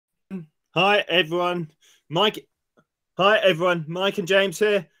Hi everyone, Mike. Hi everyone, Mike and James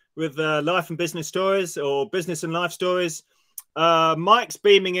here with life and business stories, or business and life stories. Mike's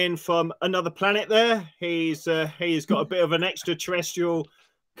beaming in from another planet. There, he's got a bit of an extraterrestrial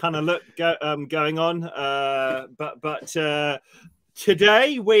kind of look going on. But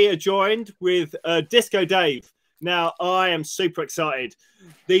today we are joined with Disco Dave. Now I am super excited.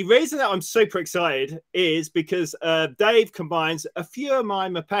 The reason that I'm super excited is because Dave combines a few of my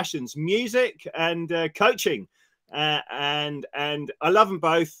passions: music and coaching, and I love them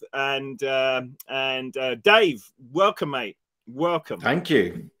both. And Dave, welcome, mate. Welcome. Thank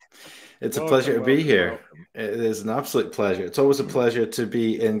you. It's a pleasure to be here. It is an absolute pleasure. It's always a pleasure to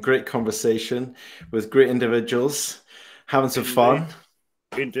be in great conversation with great individuals, having some fun.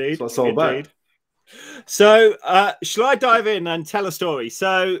 Indeed. That's what it's all about. So, shall I dive in and tell a story?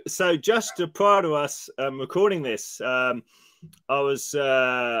 So just prior to us recording this, I was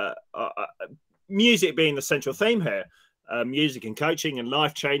music being the central theme here, music and coaching and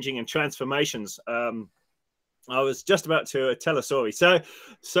life changing and transformations. I was just about to tell a story. So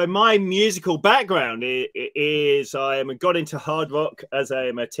my musical background is I got into hard rock as I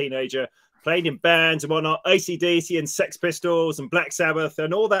am a teenager, played in bands and whatnot, AC/DC and Sex Pistols and Black Sabbath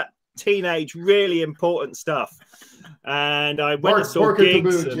and all that teenage really important stuff. And I went and saw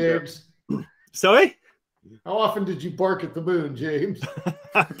gigs. At the moon, James. Sorry? How often did you bark at the moon, James?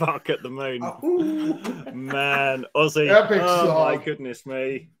 Bark at the moon. Man, Aussie. Epic oh song. My goodness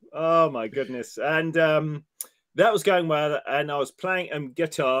me. Oh my goodness. And that was going well, and I was playing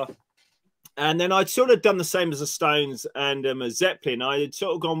guitar. And then I'd sort of done the same as the Stones and a Zeppelin. I had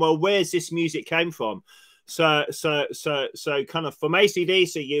sort of gone, well, where's this music came from? So kind of from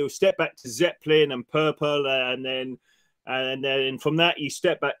AC/DC, you step back to Zeppelin and Purple, and then from that you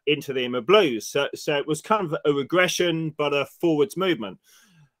step back into the Inner Blues. So it was kind of a regression, but a forwards movement.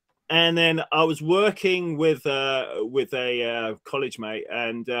 And then I was working with a college mate,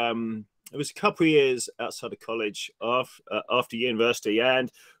 and it was a couple of years outside of college, after university, and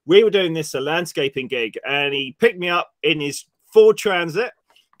we were doing this landscaping gig, and he picked me up in his Ford Transit.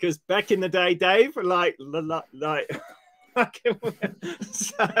 Because back in the day, Dave, and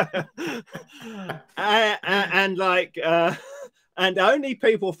only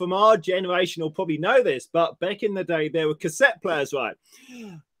people from our generation will probably know this, but back in the day, there were cassette players, right?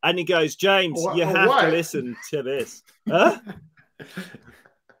 And he goes, James, you have to listen to this. Huh?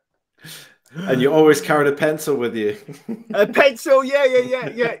 And you always carried a pencil with you. A pencil, yeah.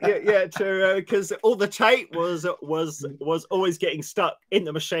 Because all the tape was always getting stuck in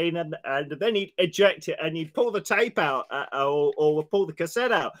the machine, and then he'd eject it, and he'd pull the tape out, or pull the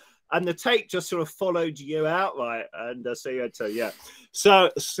cassette out, and the tape just sort of followed you out, right? And so you had to, yeah.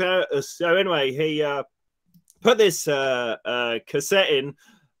 So anyway, he put this cassette in,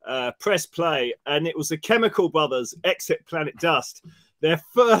 press play, and it was the Chemical Brothers' Exit Planet Dust, their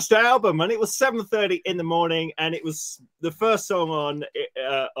first album, and it was 7:30 in the morning, and it was the first song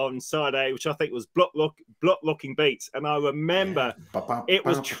on side A, which I think was block locking beats, and I remember it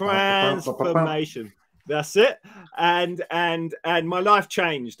was transformation. That's it, and my life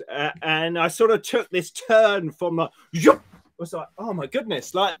changed, and I sort of took this turn from I was like, oh my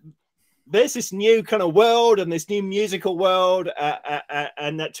goodness, like there's this new kind of world and this new musical world,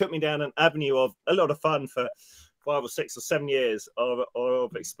 and that took me down an avenue of a lot of fun for 5 or 6 or 7 years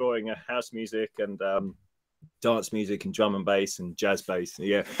of exploring house music and dance music and drum and bass and jazz bass.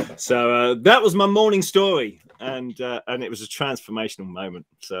 Yeah. So that was my morning story, and it was a transformational moment.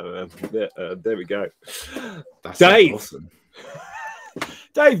 So there we go. That's Dave. Awesome.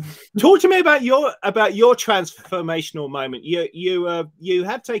 Dave, talk to me about your transformational moment. You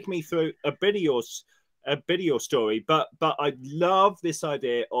have taken me through a bit of your story, but I love this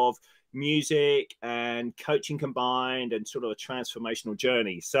idea of music and coaching combined and sort of a transformational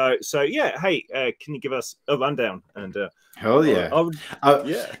journey. So yeah, hey, can you give us a rundown? And hell yeah.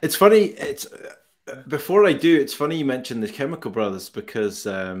 Yeah, it's funny, it's before I do, it's funny you mentioned the Chemical Brothers, because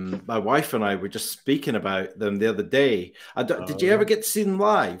my wife and I were just speaking about them the other day. Did you ever get to see them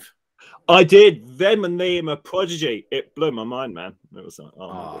live? I did. Them and them a prodigy. It blew my mind, man. It was like, oh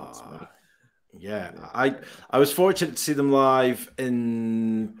my goodness, man. Yeah, I was fortunate to see them live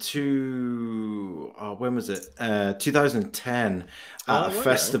in when was it? 2010 at a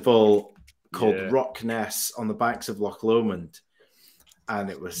festival called Rock Ness on the banks of Loch Lomond, and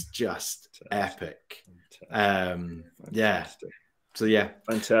it was just epic. Yeah. So yeah,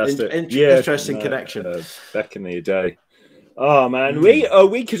 fantastic. Interesting connection. Back in the day. Oh man,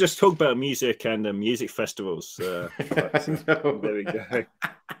 we could just talk about music and music festivals. There we go.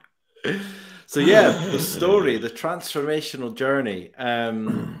 So yeah, the story, the transformational journey.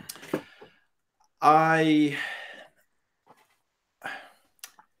 The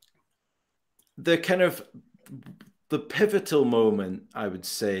pivotal moment, I would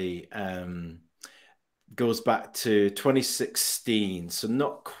say, goes back to 2016, so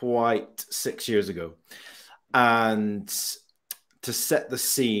not quite 6 years ago. And to set the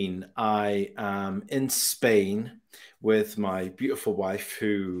scene, I am in Spain with my beautiful wife,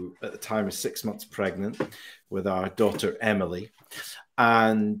 who at the time is 6 months pregnant, with our daughter Emily.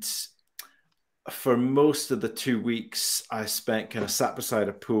 And for most of the 2 weeks, I spent kind of sat beside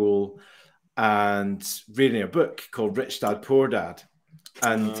a pool and reading a book called Rich Dad, Poor Dad.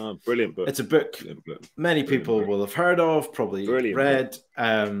 And brilliant book. It's a book many people will have heard of, probably read.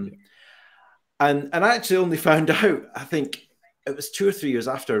 And I actually only found out, I think it was 2 or 3 years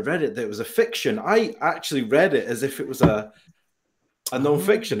after I read it, that it was a fiction. I actually read it as if it was a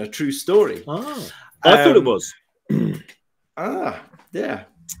non-fiction, a true story. I thought it was. Yeah.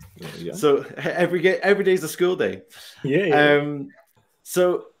 So every day is a school day.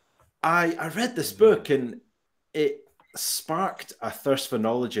 So I read this book, and it sparked a thirst for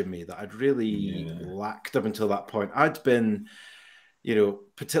knowledge in me that I'd really lacked up until that point. I'd been,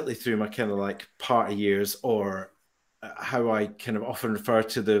 particularly through my kind of like party years, or how I kind of often refer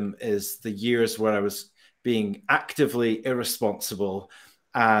to them is the years where I was being actively irresponsible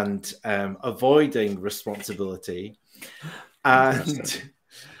and avoiding responsibility. And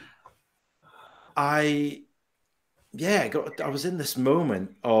I was in this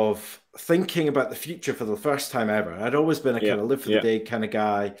moment of thinking about the future for the first time ever. I'd always been a kind of live for the day kind of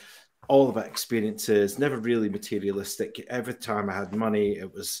guy, all about experiences, never really materialistic. Every time I had money,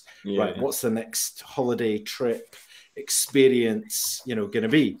 it was what's the next holiday trip experience, going to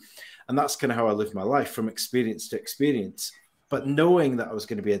be? And that's kind of how I lived my life, from experience to experience. But knowing that I was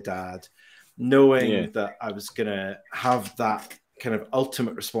going to be a dad, knowing that I was going to have that kind of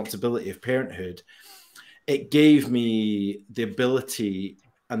ultimate responsibility of parenthood, it gave me the ability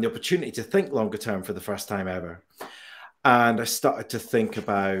and the opportunity to think longer term for the first time ever. And I started to think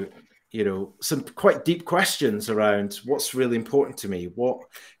about, some quite deep questions around what's really important to me. What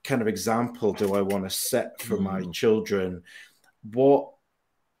kind of example do I want to set for my children? What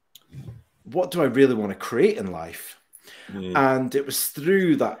do I really want to create in life? And it was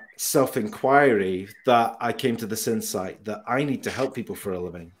through that self-inquiry that I came to this insight that I need to help people for a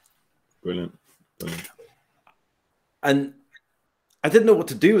living. Brilliant. And I didn't know what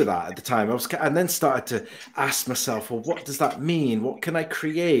to do with that at the time. And then started to ask myself, well, what does that mean? What can I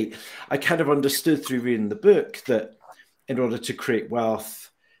create? I kind of understood through reading the book that in order to create wealth,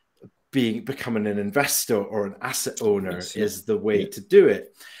 becoming an investor or an asset owner is the way to do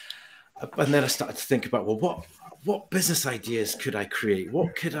it. And then I started to think about, well, what business ideas could I create?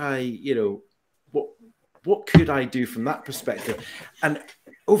 What could I, what could I do from that perspective? And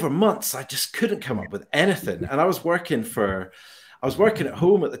over months, I just couldn't come up with anything. And I was working at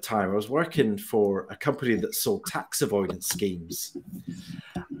home at the time. I was working for a company that sold tax avoidance schemes.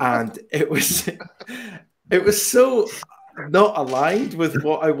 And it was so not aligned with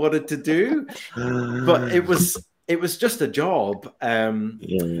what I wanted to do, but it was just a job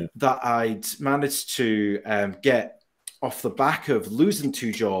that I'd managed to get off the back of losing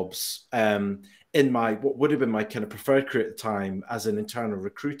 2 jobs in what would have been my kind of preferred career at the time as an internal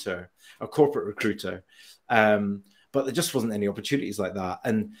recruiter, a corporate recruiter. But there just wasn't any opportunities like that.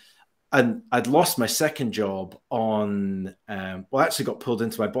 And I'd lost my second job I actually got pulled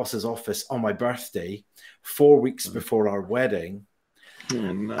into my boss's office on my birthday, 4 weeks before our wedding.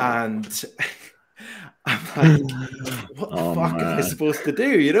 And I'm like, what the fuck am I supposed to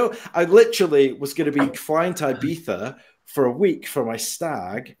do? I literally was going to be flying to Ibiza for a week for my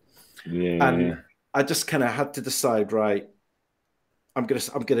stag. I just kind of had to decide, right, I'm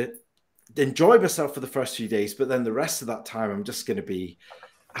gonna enjoy myself for the first few days, but then the rest of that time I'm just going to be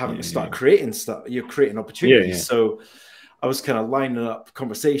having to start creating stuff. You're creating opportunities. So I was kind of lining up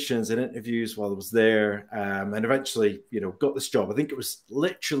conversations and interviews while I was there, and eventually, got this job. I think it was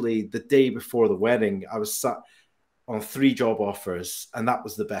literally the day before the wedding. I was sat on 3 job offers, and that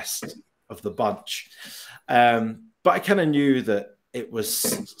was the best of the bunch. But I kind of knew that it was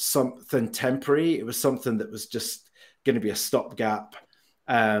something temporary. It was something that was just going to be a stopgap.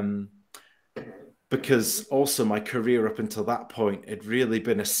 Because also my career up until that point had really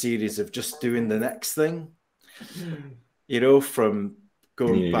been a series of just doing the next thing, from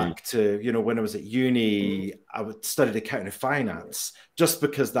going back to, when I was at uni, I would study accounting and finance just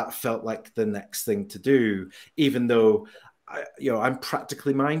because that felt like the next thing to do, even though, I'm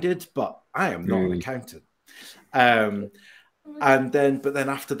practically minded, but I am not an accountant. And then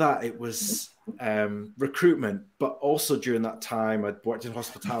after that, it was recruitment. But also during that time, I'd worked in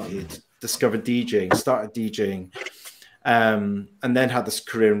hospitality, had discovered DJing, started DJing, and then had this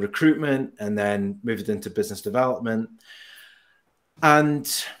career in recruitment, and then moved into business development.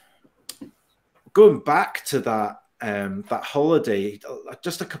 And going back to that that holiday,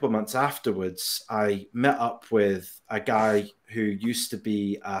 just a couple of months afterwards, I met up with a guy who used to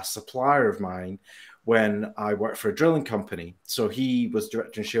be a supplier of mine when I worked for a drilling company. So he was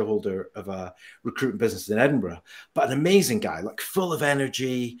director and shareholder of a recruitment business in Edinburgh, but an amazing guy, like full of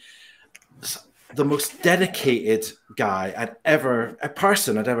energy, the most dedicated guy a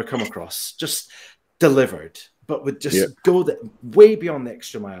person I'd ever come across, just delivered, but would just go way beyond the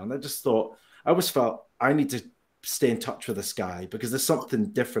extra mile. And I always felt I need to stay in touch with this guy because there's something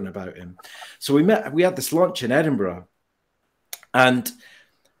different about him. So we had this lunch in Edinburgh, and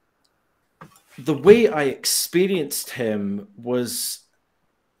the way I experienced him was,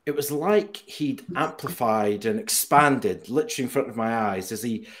 it was like he'd amplified and expanded literally in front of my eyes as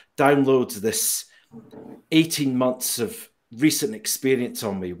he downloads this 18 months of recent experience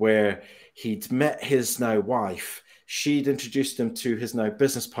on me, where he'd met his now wife. She'd introduced him to his now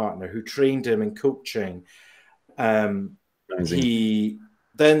business partner who trained him in coaching. He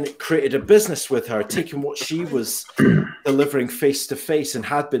then created a business with her, taking what she was delivering face to face and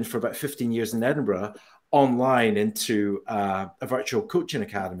had been for about 15 years in Edinburgh online into a virtual coaching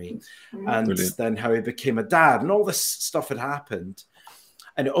academy. And then how he became a dad, and all this stuff had happened.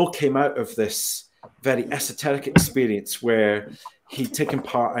 And it all came out of this very esoteric experience where he'd taken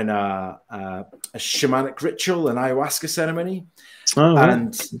part in a shamanic ritual, an ayahuasca ceremony,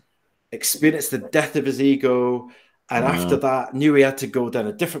 and experienced the death of his ego. And after that, knew he had to go down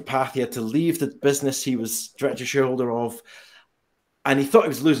a different path. He had to leave the business he was director shareholder of. And he thought he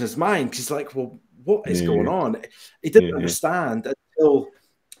was losing his mind because he's like, well, what is going on? He didn't understand until,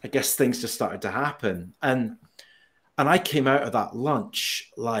 I guess, things just started to happen. And I came out of that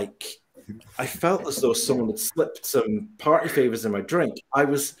lunch like, I felt as though someone had slipped some party favors in my drink. I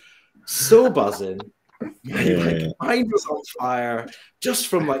was so buzzing. My mind was on fire just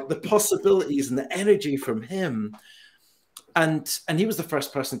from like the possibilities and the energy from him. And he was the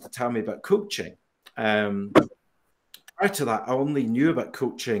first person to tell me about coaching. Prior to that, I only knew about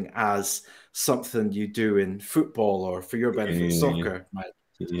coaching as something you do in football or, for your benefit, soccer, Mike.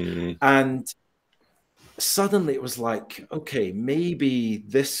 And suddenly it was like, okay, maybe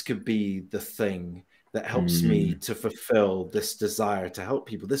this could be the thing that helps me to fulfill this desire to help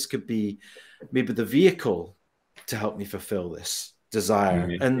people. This could be maybe the vehicle to help me fulfill this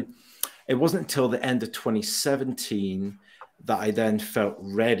desire. And it wasn't until the end of 2017 that I then felt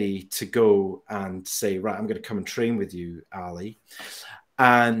ready to go and say, right, I'm going to come and train with you, Ali.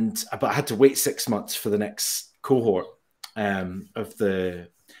 But I had to wait 6 months for the next cohort of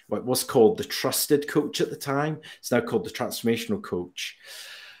what was called the Trusted Coach at the time. It's now called the Transformational Coach.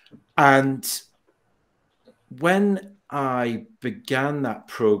 And when I began that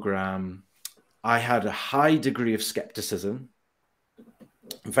program, I had a high degree of skepticism,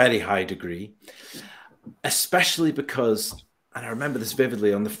 very high degree, especially because, and I remember this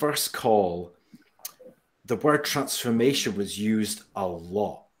vividly, on the first call, the word transformation was used a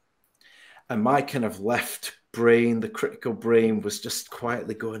lot. And my kind of left brain, the critical brain, was just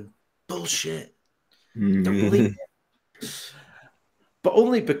quietly going, bullshit. Don't believe it. But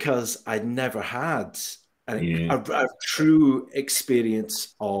only because I'd never had a true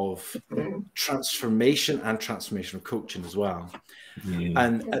experience of transformation and transformational coaching as well.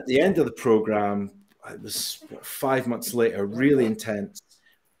 And at the end of the program, it was 5 months later, really intense.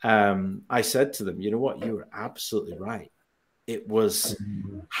 I said to them, you know what? You were absolutely right. It was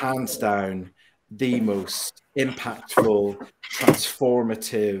hands down the most impactful,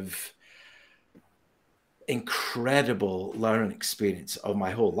 transformative, incredible learning experience of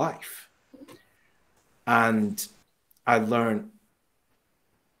my whole life. And I learned,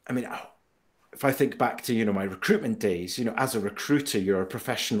 I mean, if I think back to, my recruitment days, as a recruiter, you're a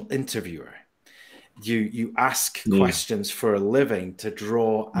professional interviewer. You ask questions for a living to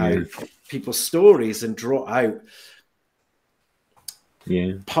draw out people's stories and draw out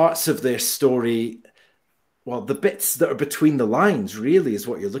parts of their story. Well, the bits that are between the lines really is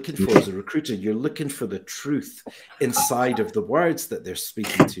what you're looking for as a recruiter. You're looking for the truth inside of the words that they're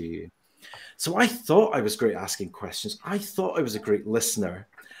speaking to you. So I thought I was great asking questions. I thought I was a great listener.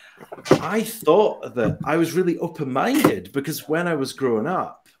 I thought that I was really open-minded because when I was growing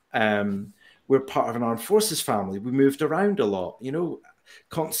up, we're part of an armed forces family. We moved around a lot,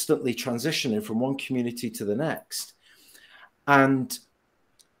 constantly transitioning from one community to the next. And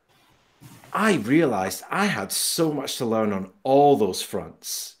I realized I had so much to learn on all those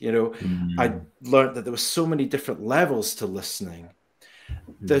fronts. You know, I learned that there were so many different levels to listening.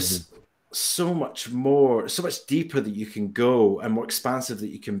 There's so much more, so much deeper that you can go and more expansive that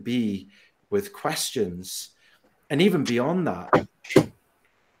you can be with questions. And even beyond that,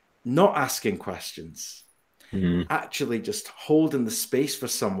 not asking questions, actually just holding the space for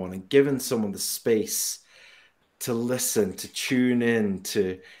someone and giving someone the space to listen, to tune in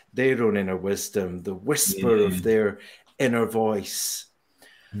to their own inner wisdom, the whisper of their inner voice.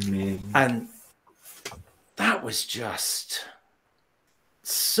 And that was just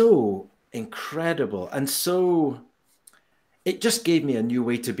so incredible. And so it just gave me a new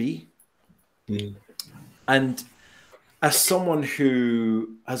way to be. And as someone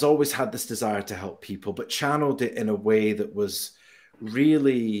who has always had this desire to help people, but channeled it in a way that was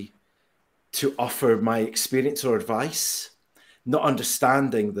really to offer my experience or advice, not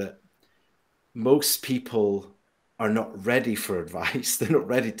understanding that most people are not ready for advice. They're not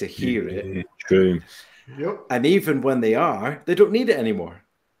ready to hear it. True. Yep. And even when they are, they don't need it anymore.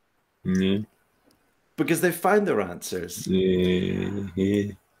 Because they've found their answers. And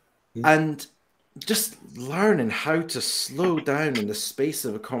just learning how to slow down in the space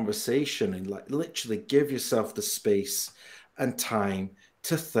of a conversation and like literally give yourself the space and time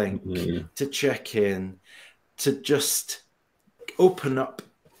to think, to check in, to just open up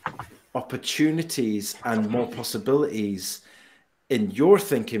opportunities and more possibilities in your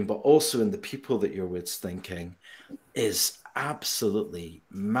thinking, but also in the people that you're with thinking, is absolutely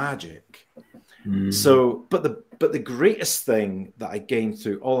magic. So, but the greatest thing that I gained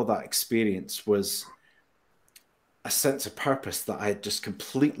through all of that experience was a sense of purpose that I had just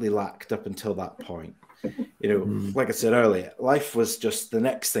completely lacked up until that point. You know, like I said earlier, life was just the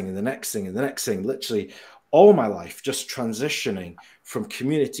next thing and the next thing and the next thing, literally all my life, just transitioning from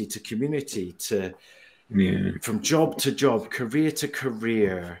community to community to from job to job, career to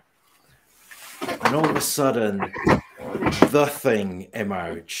career. And all of a sudden, the thing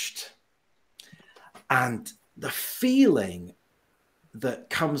emerged. And the feeling that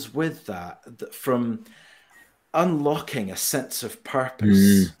comes with that from unlocking a sense of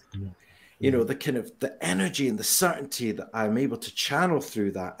purpose, you know, the kind of the energy and the certainty that I'm able to channel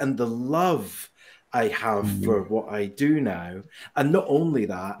through that, and the love I have for what I do now. And not only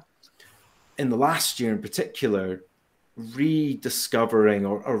that, in the last year in particular, rediscovering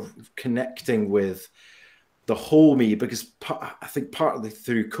or connecting with the whole me, because I think partly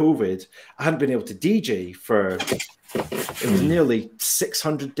through COVID, I hadn't been able to DJ for it was nearly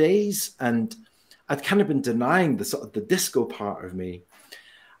 600 days, and I'd kind of been denying the sort of the disco part of me.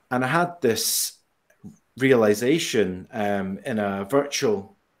 And I had this realization in a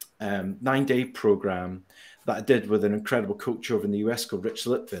virtual 9-day program that I did with an incredible coach over in the US called Rich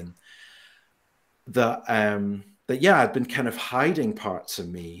Litvin, that yeah, I'd been kind of hiding parts of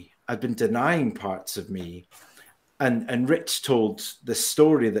me. I'd been denying parts of me. And Rich told this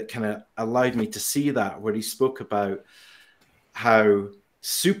story that kind of allowed me to see that, where he spoke about how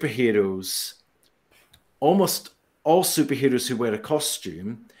superheroes, almost all superheroes who wear a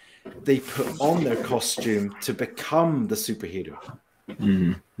costume, they put on their costume to become the superhero.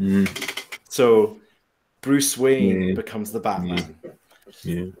 So Bruce Wayne becomes the Batman.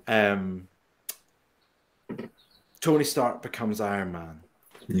 Tony Stark becomes Iron Man.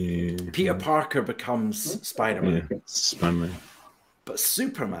 Peter Parker becomes Spider-Man. Spider-Man. But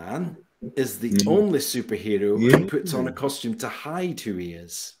Superman is the only superhero who puts on a costume to hide who he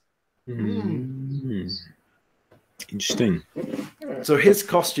is. Interesting. So his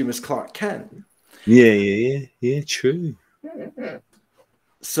costume is Clark Kent. Yeah, true.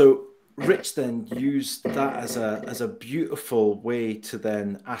 So Rich then used that as a beautiful way to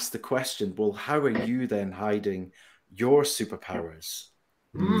then ask the question, well, how are you then hiding your superpowers?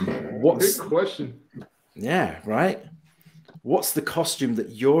 What's Good question? Yeah, right. What's the costume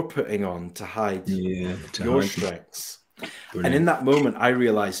that you're putting on to hide your strengths? Brilliant. And in that moment, I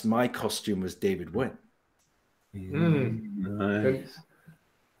realized my costume was David Wynn. Nice.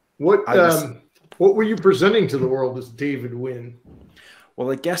 What were you presenting to the world as David Wynn?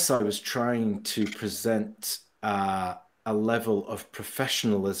 Well, I guess I was trying to present a level of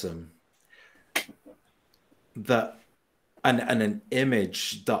professionalism that, and an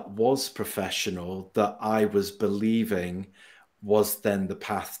image that was professional, that I was believing was then the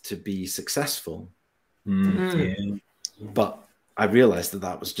path to be successful. But I realized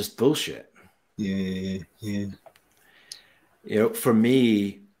that was just bullshit. You know, for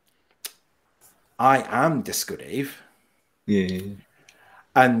me, I am Disco Dave.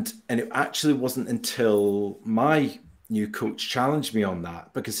 And it actually wasn't until my new coach challenged me on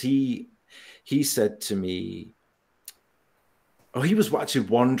that, because he he said to me, oh, he was actually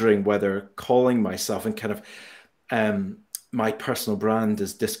wondering whether calling myself and kind of my personal brand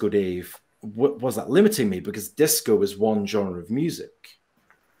as Disco Dave, was that limiting me? Because disco is one genre of music,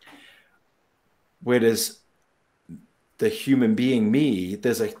 whereas the human being me,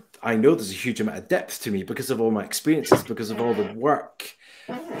 I know there's a huge amount of depth to me because of all my experiences, because of all the work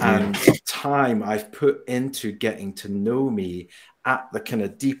and time I've put into getting to know me at the kind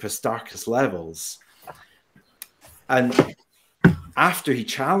of deepest, darkest levels. And after he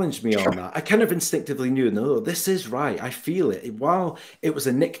challenged me on that, I kind of instinctively knew, no, this is right. I feel it. While it was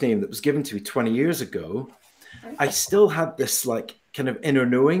a nickname that was given to me 20 years ago, I still had this like kind of inner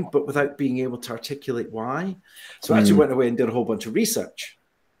knowing, but without being able to articulate why. So I actually went away and did a whole bunch of research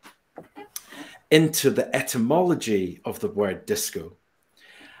into the etymology of the word disco.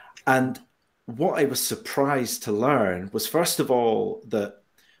 And what I was surprised to learn was, first of all,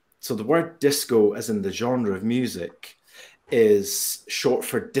 so the word disco, as in the genre of music, is short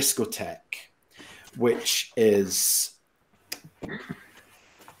for discotheque, which is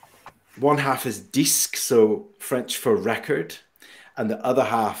one half is disque, so French for record, and the other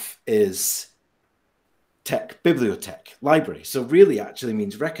half is tech, bibliothèque, library. So really actually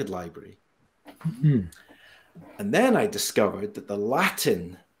means record library. Mm-hmm. And then I discovered that the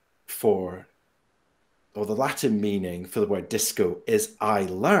Latin meaning for the word disco is I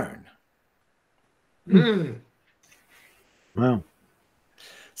learn. Mm. Wow.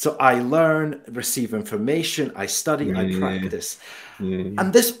 So I learn, receive information, I study, I practice.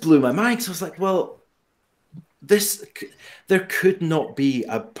 And this blew my mind. So I was like, well, there could not be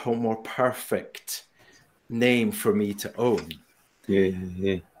a more perfect name for me to own.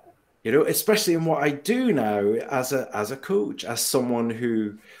 Yeah. You know, especially in what I do now as a coach, as someone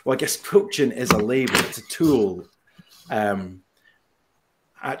who, well, I guess coaching is a label, it's a tool,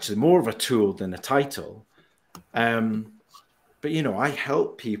 actually more of a tool than a title. But, you know, I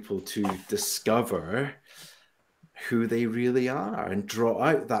help people to discover who they really are and draw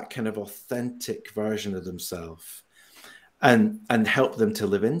out that kind of authentic version of themselves and help them to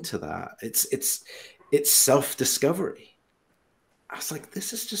live into that. It's self-discovery. I was like,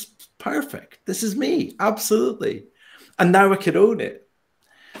 this is just perfect. This is me. Absolutely. And now I could own it.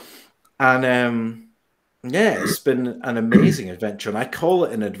 And it's been an amazing adventure. And I call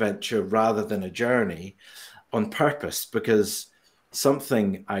it an adventure rather than a journey on purpose, because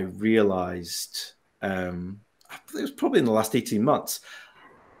something I realized, it was probably in the last 18 months,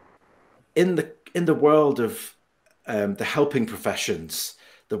 in the world of the helping professions,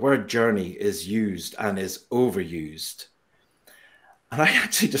 the word journey is used and is overused. And I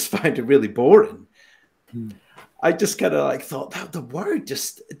actually just find it really boring. I just kind of like thought that the word,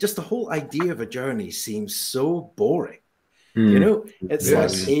 just the whole idea of a journey seems so boring. You know, it's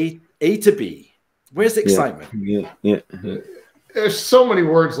like A to B. Where's the excitement? Yeah. There's so many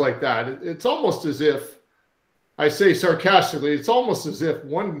words like that. It's almost as if, I say sarcastically, it's almost as if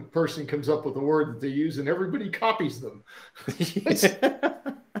one person comes up with a word that they use and everybody copies them. It's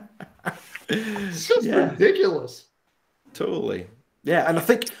just ridiculous. Totally. Yeah, and I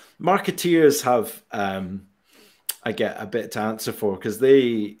think marketeers have, I get a bit to answer for, because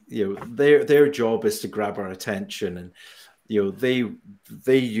they, you know, their job is to grab our attention, and you know,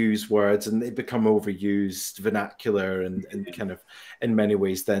 they use words and they become overused vernacular and kind of in many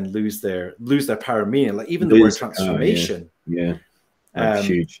ways then lose their power of meaning. Like even the word transformation, That's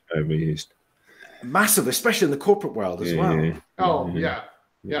huge, overused, massive, especially in the corporate world as well. Oh yeah.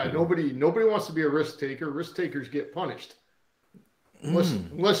 Nobody wants to be a risk taker. Risk takers get punished.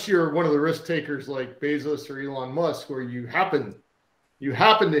 Unless you're one of the risk takers like Bezos or Elon Musk, where you happen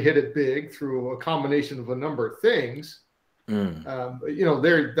to hit it big through a combination of a number of things. But, you know,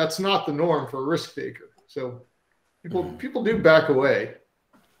 that's not the norm for a risk taker. So people do back away.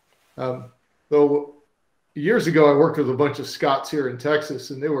 Though years ago, I worked with a bunch of Scots here in Texas,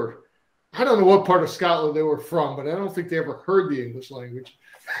 and I don't know what part of Scotland they were from, but I don't think they ever heard the English language.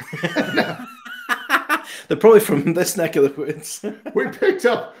 They're probably from this neck of the woods. we picked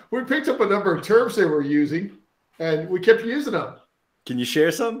up a number of terms they were using, and we kept using them. Can you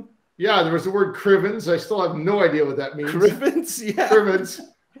share some? Yeah, there was the word Crivens. I still have no idea what that means. Crivens, yeah. Crivens.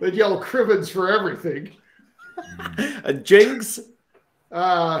 They'd yell Crivens for everything. And Jinx?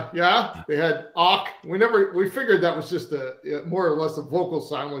 Yeah, they had Ock. We figured that was just more or less a vocal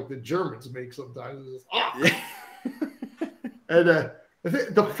sound like the Germans make sometimes. It was Ock. And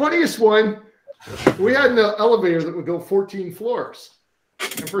the funniest one, we had an elevator that would go 14 floors.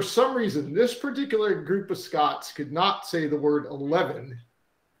 And for some reason, this particular group of Scots could not say the word 11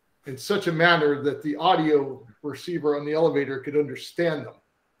 in such a manner that the audio receiver on the elevator could understand them.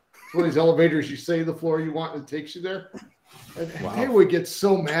 one of these elevators. You say the floor you want, and it takes you there. And they would get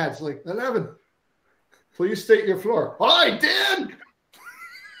so mad. It's like, 11, please state your floor. I did.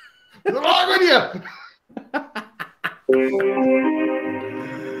 What's wrong with you?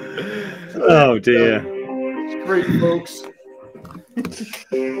 Oh dear. It's great, folks.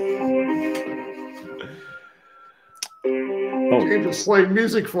 James is playing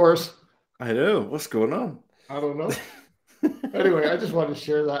music for us. I know. What's going on? I don't know. Anyway, I just wanted to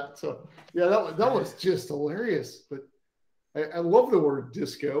share that. So, yeah, that was just hilarious. But I love the word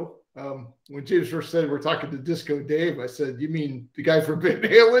disco. When James first said we're talking to Disco Dave, I said, "You mean the guy from Van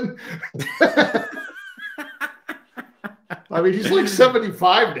Halen?" I mean, he's like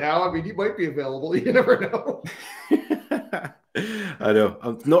 75 now. I mean, he might be available. You never know. I know.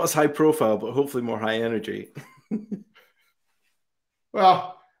 I'm not as high profile, but hopefully more high energy.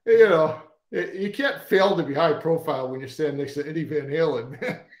 Well, you know, you can't fail to be high profile when you're standing next to Eddie Van Halen,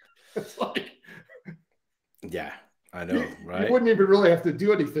 man. It's like, yeah, I know, right? You wouldn't even really have to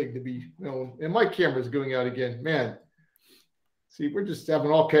do anything to be known. And my camera's going out again, man. See, we're just having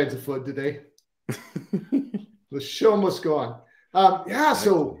all kinds of fun today. The show must go on. Yeah.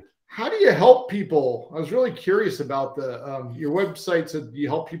 So, how do you help people? I was really curious about your website. So, you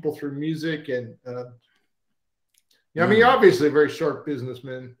help people through music and. Yeah, I mean, you're obviously a very sharp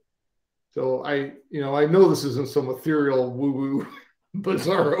businessman. So I know this isn't some ethereal woo-woo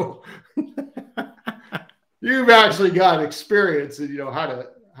bizarro. You've actually got experience in, how to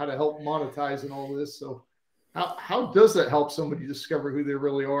help monetize and all this. So how does that help somebody discover who they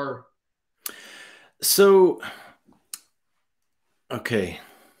really are? So, okay.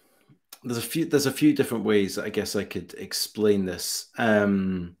 There's a few different ways that I guess I could explain this.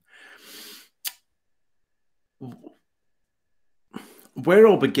 Where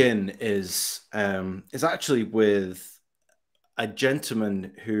I'll begin is actually with a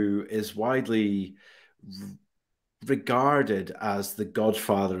gentleman who is widely regarded as the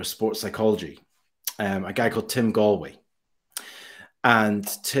godfather of sports psychology, a guy called Tim Galway. And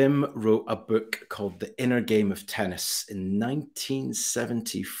Tim wrote a book called The Inner Game of Tennis in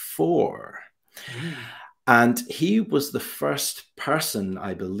 1974. And he was the first person,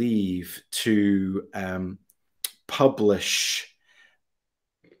 I believe, to publish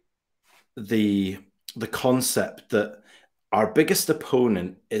the concept that our biggest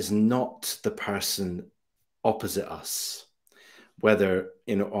opponent is not the person opposite us, whether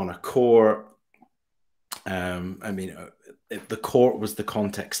on a court. I mean, the court was the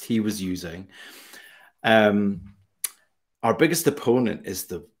context he was using. Our biggest opponent is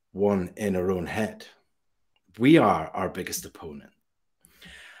the one in our own head. We are our biggest opponent,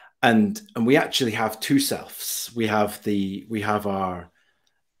 and we actually have two selves. We have our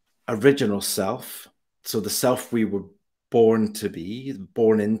original self, so the self we were born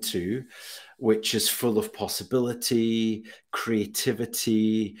into, which is full of possibility,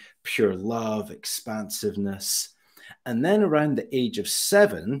 creativity, pure love, expansiveness. And then around the age of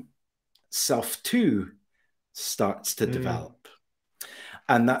 7, self 2 starts to develop,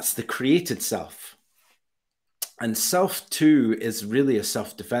 and that's the created self. And self 2 is really a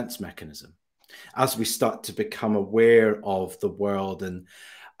self-defense mechanism as we start to become aware of the world and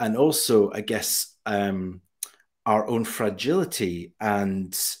also, I guess, our own fragility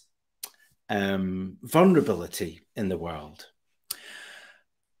and vulnerability in the world.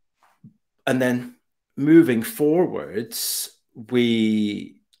 And then moving forwards,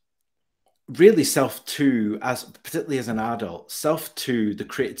 we really self-2, particularly as an adult, self-2, the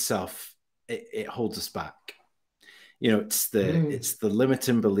created self, it holds us back. It's the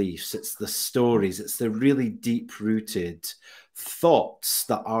limiting beliefs, it's the stories, it's the really deep-rooted thoughts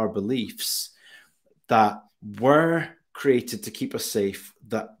that are beliefs that were created to keep us safe,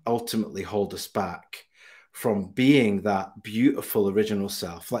 that ultimately hold us back from being that beautiful original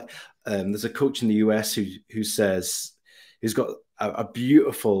self. Like there's a coach in the US who says, who's got a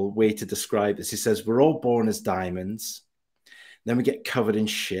beautiful way to describe this. He says, we're all born as diamonds, then we get covered in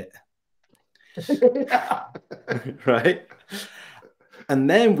shit. Right? And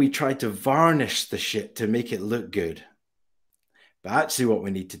then we try to varnish the shit to make it look good. But actually what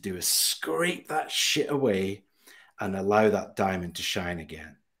we need to do is scrape that shit away and allow that diamond to shine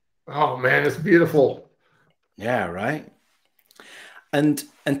again. Oh man, it's beautiful. Yeah, right. And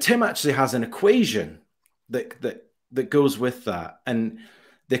Tim actually has an equation that goes with that. And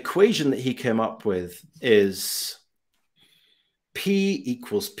the equation that he came up with is P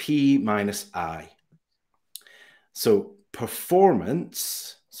equals P minus I. So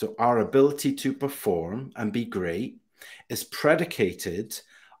performance, so our ability to perform and be great, is predicated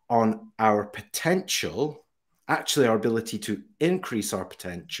on our potential actually our ability to increase our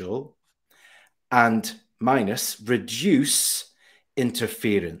potential, and minus, reduce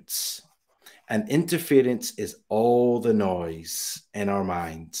interference. And interference is all the noise in our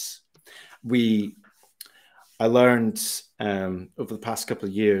minds. I learned over the past couple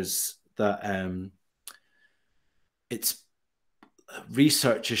of years that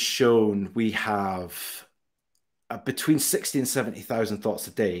research has shown we have between 60 and 70,000 thoughts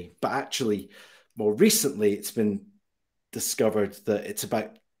a day, but actually more recently it's been discovered that it's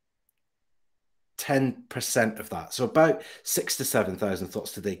about 10% of that. So about 6,000 to 7,000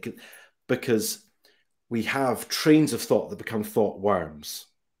 thoughts a day, because we have trains of thought that become thought worms.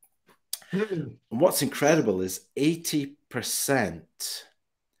 And what's incredible is 80%,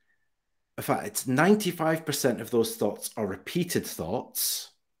 in fact, it's 95% of those thoughts are repeated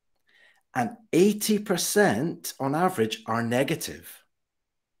thoughts, and 80% on average are negative.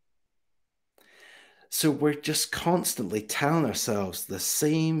 So we're just constantly telling ourselves the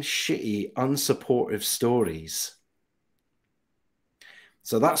same shitty, unsupportive stories.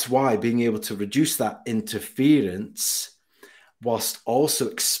 So that's why being able to reduce that interference whilst also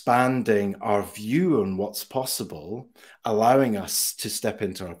expanding our view on what's possible, allowing us to step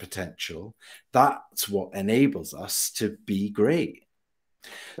into our potential, that's what enables us to be great.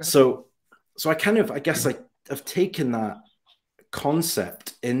 So I guess I've taken that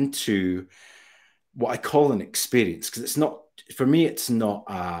concept into what I call an experience, because it's not, for me, it's not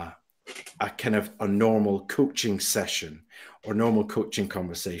a kind of a normal coaching session or normal coaching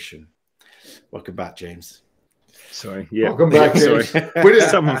conversation. Welcome back, James. Sorry. Yeah. Welcome back, James. Sorry.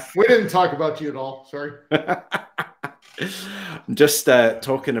 We didn't talk about you at all. Sorry. I'm just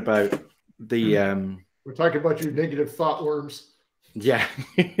talking about the... We're talking about your negative thought worms. Yeah.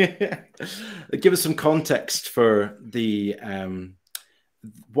 Give us some context for the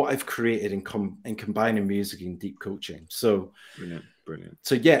what I've created in combining music and deep coaching. So brilliant.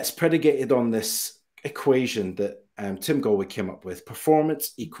 So yeah, it's predicated on this equation that Tim Galway came up with: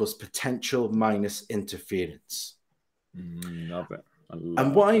 performance equals potential minus interference. Love it.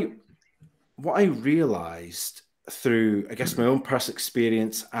 And what I realized through, I guess, my own personal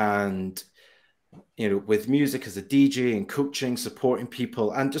experience and, you know, with music as a DJ and coaching, supporting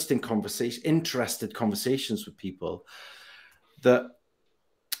people, and just in interested conversations with people, that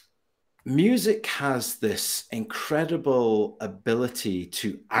music has this incredible ability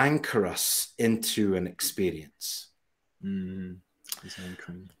to anchor us into an experience.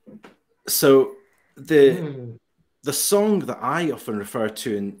 So the song that I often refer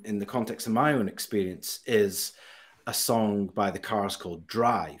to in the context of my own experience is a song by the Cars called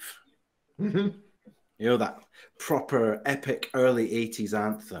Drive. You know, that proper epic early 80s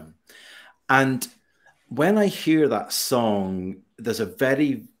anthem. And when I hear that song, there's a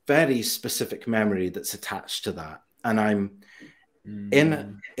very, very specific memory that's attached to that. And I'm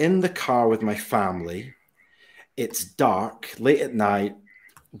in the car with my family. It's dark, late at night.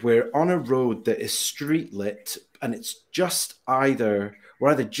 We're on a road that is street lit, and it's just we're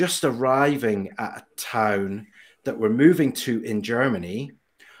either just arriving at a town that we're moving to in Germany,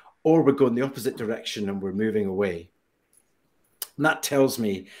 or we're going the opposite direction and we're moving away. And that tells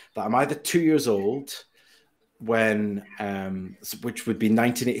me that I'm either 2 years old when, which would be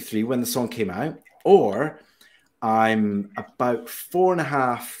 1983 when the song came out, or I'm about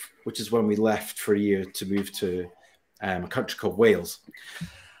 4.5, which is when we left for a year to move to a country called Wales.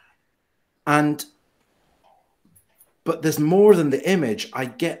 But there's more than the image. I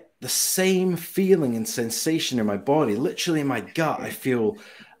get the same feeling and sensation in my body, literally in my gut. I feel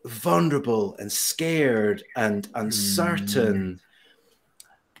vulnerable and scared and uncertain.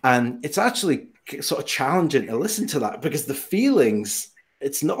 And it's actually sort of challenging to listen to that, because the feelings,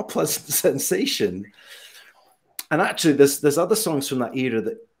 it's not a pleasant sensation. And actually there's other songs from that era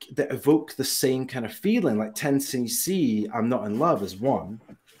that evoke the same kind of feeling, like 10cc, I'm Not in Love is one.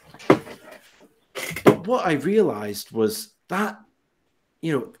 But what I realized was that,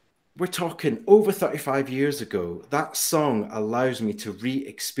 you know, we're talking over 35 years ago, that song allows me to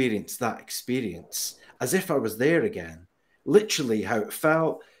re-experience that experience as if I was there again. Literally how it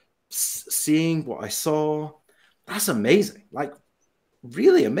felt, seeing what I saw. That's amazing. Like,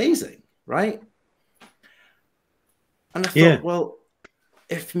 really amazing, right? And I thought, well,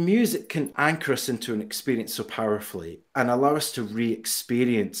 if music can anchor us into an experience so powerfully and allow us to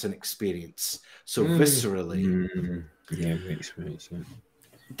re-experience an experience so viscerally,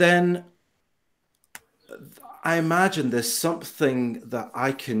 then I imagine there's something that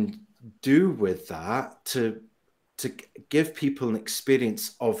I can do with that to give people an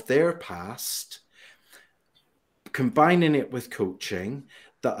experience of their past, combining it with coaching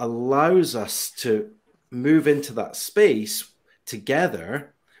that allows us to move into that space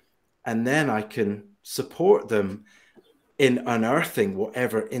together, and then I can support them in unearthing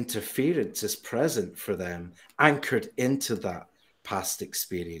whatever interference is present for them, anchored into that past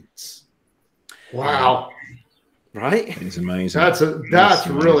experience. Wow. Right? It's amazing. That's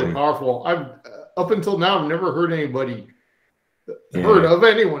really powerful. I've up until now, I've never heard anybody heard of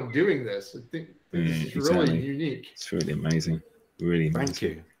anyone doing this. I think this is really unique. It's really amazing. Really amazing. Thank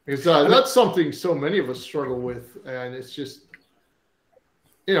you. Because that's something so many of us struggle with, and it's just,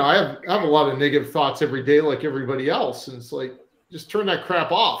 you know, I have a lot of negative thoughts every day, like everybody else, and it's like, just turn that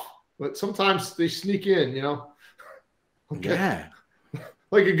crap off. But sometimes they sneak in, you know. Okay. Yeah.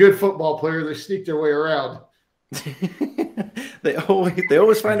 Like a good football player, they sneak their way around. they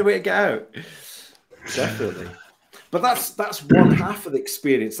always find a way to get out. Definitely. But that's one half of the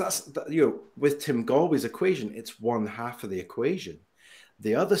experience. That's, you know, with Tim Galway's equation, it's one half of the equation.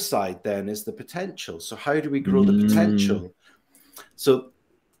 The other side then is the potential. So how do we grow the potential? So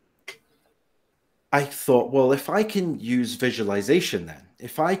I thought, well, if I can use visualization, then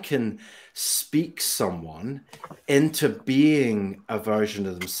if I can speak someone into being a version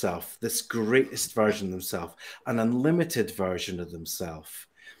of themselves, this greatest version of themselves, an unlimited version of themselves,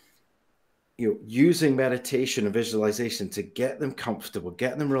 you know, using meditation and visualization to get them comfortable,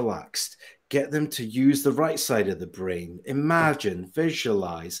 get them relaxed, get them to use the right side of the brain, imagine,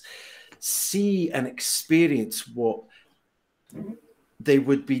 visualize, see and experience what they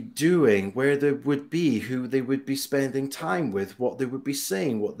would be doing, where they would be, who they would be spending time with, what they would be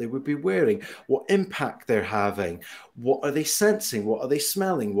saying, what they would be wearing, what impact they're having, what are they sensing, what are they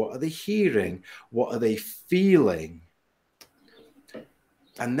smelling, what are they hearing, what are they feeling,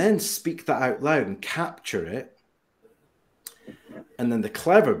 and then speak that out loud and capture it. And then the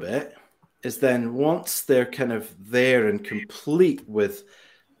clever bit is then once they're kind of there and complete with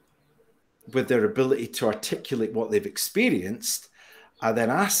their ability to articulate what they've experienced, I then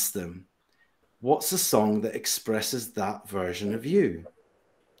ask them, what's a song that expresses that version of you?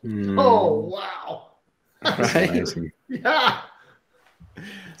 Oh, wow. That's right? amazing. Yeah.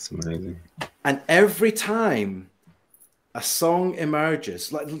 It's amazing. And every time a song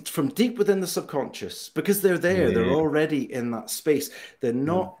emerges, like from deep within the subconscious, because they're there, they're already in that space. They're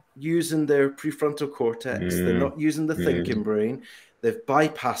not using their prefrontal cortex. They're not using the thinking brain. They've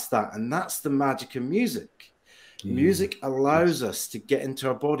bypassed that. And that's the magic of music. Music allows us to get into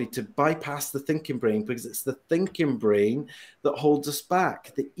our body, to bypass the thinking brain, because it's the thinking brain that holds us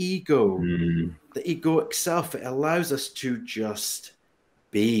back. The ego, the egoic self, it allows us to just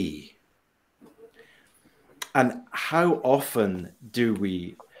be. And how often do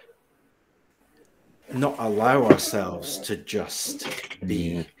we not allow ourselves to just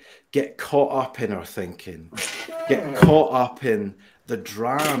be, get caught up in our thinking, get caught up in the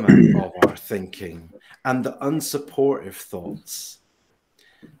drama of our thinking and the unsupportive thoughts.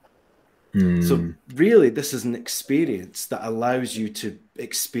 So really, this is an experience that allows you to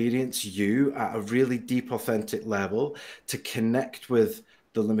experience you at a really deep, authentic level, to connect with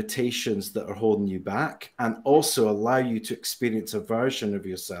the limitations that are holding you back, and also allow you to experience a version of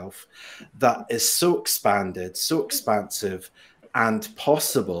yourself that is so expanded, so expansive and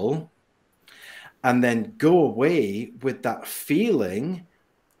possible, and then go away with that feeling.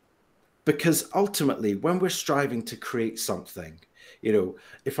 Because ultimately, when we're striving to create something, you know,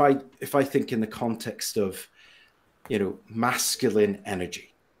 if I think in the context of, you know, masculine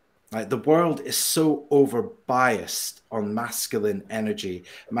energy, like the world is so over biased on masculine energy,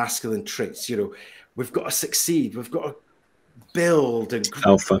 masculine traits. You know, we've got to succeed, we've got to build and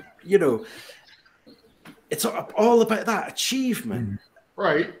alpha. You know, it's all about that achievement.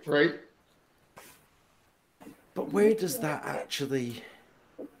 Right, right. But where does that actually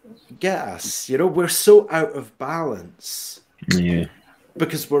get us? You know, we're so out of balance. Yeah.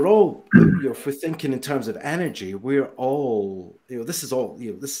 Because we're all, you know, if we're thinking in terms of energy, we're all, you know, this is all,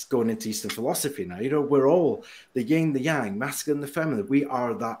 you know, this is going into Eastern philosophy now. You know, we're all the yin, the yang, masculine, the feminine. We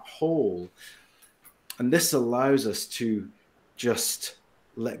are that whole. And this allows us to just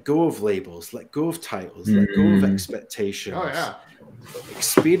let go of labels, let go of titles, let go of expectations. Oh, yeah.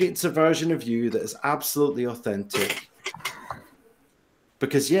 Experience a version of you that is absolutely authentic.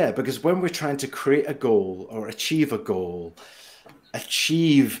 Because when we're trying to create a goal or achieve a goal,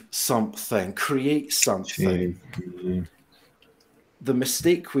 achieve something, create something, the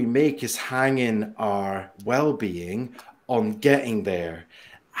mistake we make is hanging our well-being on getting there,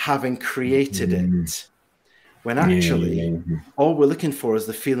 having created it, when actually all we're looking for is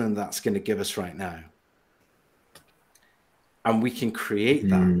the feeling that's going to give us right now. And we can create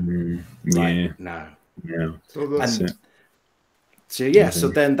that right now. So So yeah, so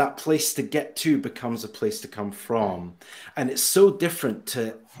then that place to get to becomes a place to come from. And it's so different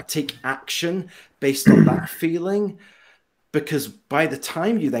to take action based on that feeling, because by the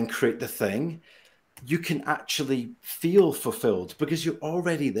time you then create the thing, you can actually feel fulfilled because you're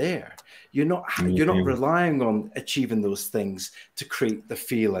already there. You're not relying on achieving those things to create the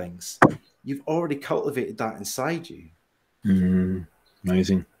feelings. You've already cultivated that inside you.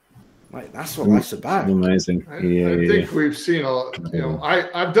 Amazing. Like, that's what life's about. Amazing. I think we've seen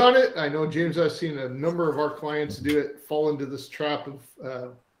I've done it. I know, James, I've seen a number of our clients do it, fall into this trap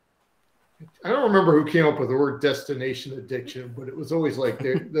of I don't remember who came up with the word destination addiction, but it was always like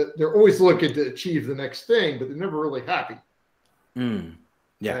they're always looking to achieve the next thing, but they're never really happy.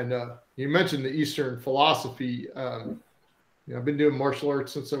 Yeah. And you mentioned the Eastern philosophy. I've been doing martial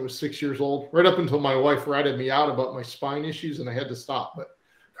arts since I was 6 years old, right up until my wife ratted me out about my spine issues, and I had to stop. But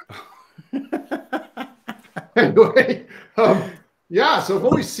anyway, so I've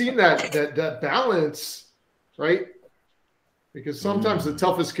always seen that balance, right? Because sometimes the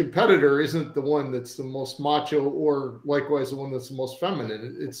toughest competitor isn't the one that's the most macho, or likewise the one that's the most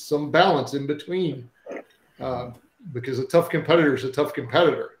feminine. It's some balance in between, because a tough competitor is a tough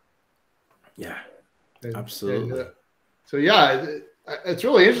competitor. Yeah, absolutely. So yeah, it's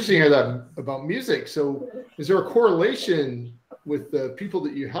really interesting to hear that about music. So is there a correlation with the people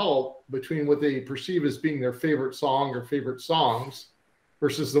that you help between what they perceive as being their favorite song or favorite songs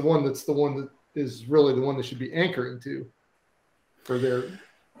versus the one that is really the one they should be anchoring to for their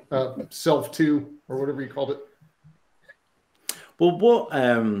self to, or whatever you called it? Well, what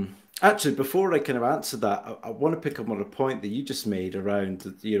actually, before I kind of answer that, I want to pick up on a point that you just made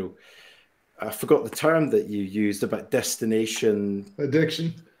around, I forgot the term that you used about destination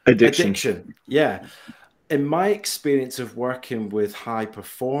addiction. Yeah. In my experience of working with high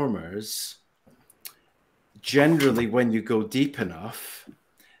performers, generally when you go deep enough,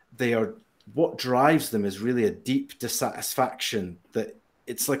 what drives them is really a deep dissatisfaction, that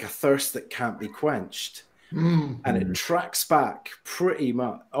it's like a thirst that can't be quenched. And it tracks back pretty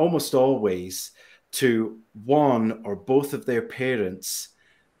much almost always to one or both of their parents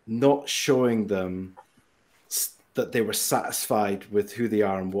not showing them that they were satisfied with who they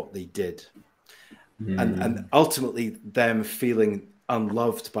are and what they did. And ultimately them feeling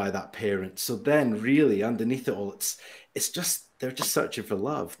unloved by that parent. So then really underneath it all, it's just, they're just searching for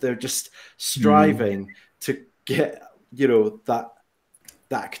love. They're just striving to get, that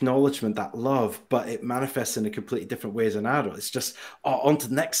acknowledgement, that love, but it manifests in a completely different way as an adult. It's just, on to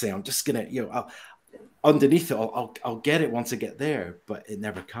the next thing. I'm just going to, underneath it all, I'll get it once I get there, but it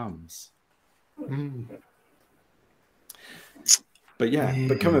never comes. But yeah,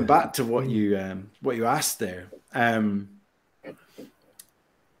 but coming back to what you asked there, I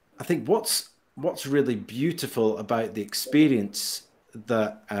think what's really beautiful about the experience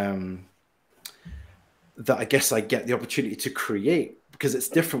that I guess I get the opportunity to create, because it's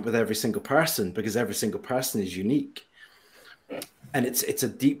different with every single person, because every single person is unique, and it's a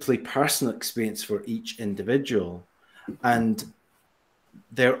deeply personal experience for each individual, and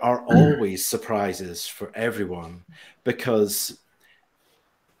there are always surprises for everyone, because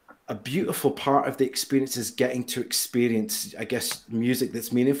a beautiful part of the experience is getting to experience, I guess, music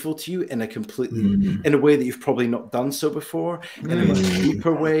that's meaningful to you in a completely, in a way that you've probably not done so before, in a much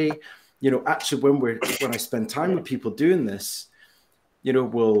deeper way. Actually, when I spend time with people doing this,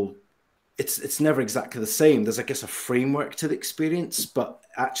 it's never exactly the same. There's, I guess, a framework to the experience, but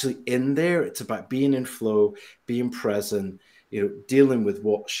actually in there, it's about being in flow, being present, dealing with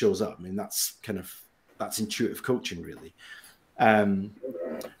what shows up. I mean, that's intuitive coaching, really.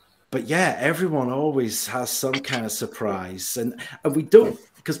 But yeah, everyone always has some kind of surprise, and we don't,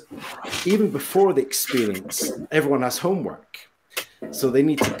 because even before the experience, everyone has homework. So they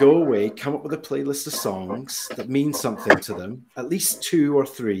need to go away, come up with a playlist of songs that mean something to them, at least 2 or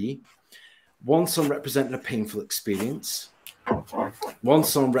 3. One song representing a painful experience, one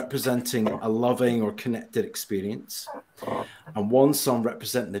song representing a loving or connected experience, and one song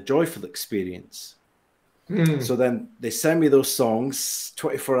representing a joyful experience. So then they send me those songs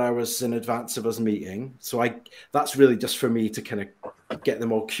 24 hours in advance of us meeting. So that's really just for me to kind of get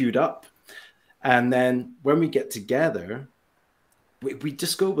them all queued up. And then when we get together, we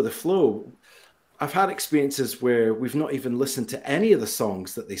just go with the flow. I've had experiences where we've not even listened to any of the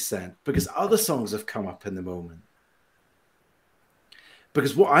songs that they sent, because other songs have come up in the moment.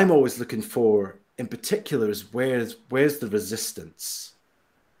 Because what I'm always looking for in particular is where's the resistance?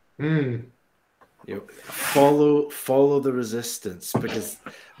 Follow the resistance, because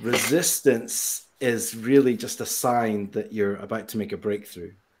resistance is really just a sign that you're about to make a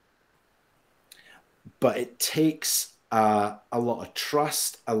breakthrough. But it takes a lot of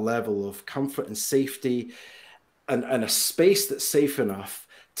trust, a level of comfort and safety, and a space that's safe enough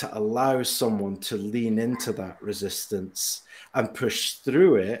to allow someone to lean into that resistance and push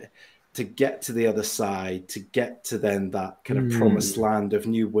through it to get to the other side, to get to then that kind of promised land of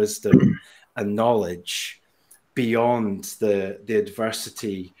new wisdom and knowledge beyond the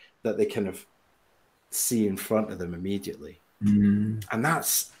adversity that they kind of see in front of them immediately. And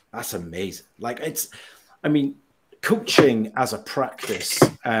that's amazing. Like, I mean, coaching as a practice,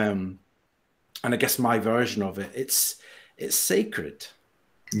 and I guess my version of it, it's sacred.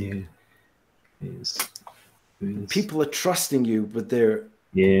 Yeah. It is. People are trusting you with their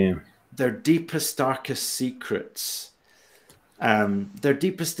deepest, darkest secrets, their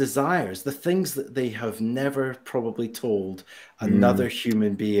deepest desires, the things that they have never probably told another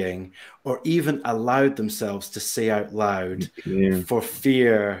human being, or even allowed themselves to say out loud for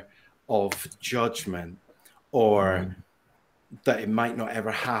fear of judgment, or that it might not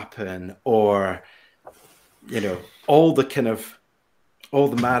ever happen, or, you know, all the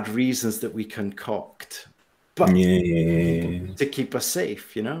mad reasons that we concoct, but to keep us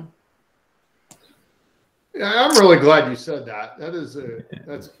safe, you know? Yeah, I'm really glad you said that.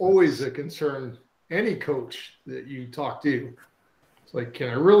 That's always a concern. Any coach that you talk to, it's like, can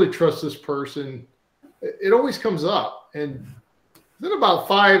I really trust this person? It always comes up, and then about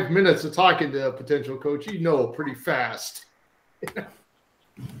 5 minutes of talking to a potential coach, you know, pretty fast.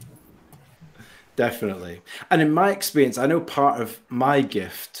 Definitely. And in my experience, I know part of my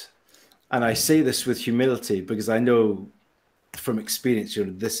gift, and I say this with humility because I know from experience, you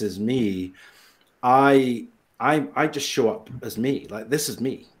know, this is me. I just show up as me. Like, this is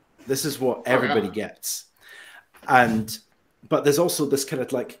me. This is what everybody gets. But there's also this kind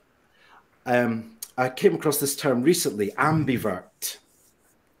of like, I came across this term recently, ambivert.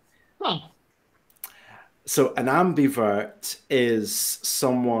 So an ambivert is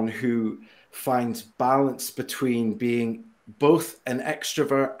someone who finds balance between being both an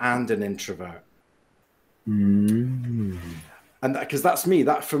extrovert and an introvert. And because that's me.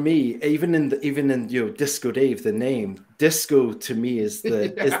 That for me, even in you know, Disco Dave, the name Disco to me is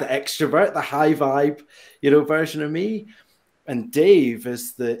the extrovert, the high vibe, you know, version of me, and Dave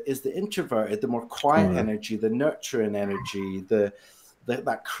is the introverted, the more quiet energy, the nurturing energy,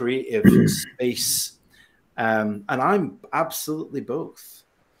 that creative space. And I'm absolutely both.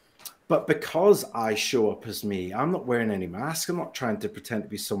 But because I show up as me, I'm not wearing any mask. I'm not trying to pretend to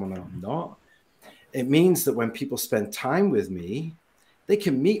be someone I'm not. It means that when people spend time with me, they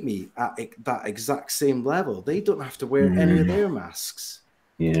can meet me at that exact same level. They don't have to wear any of their masks.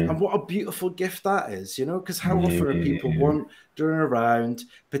 And what a beautiful gift that is, you know, because how often are people wandering around,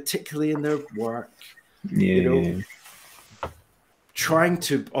 particularly in their work, you know, trying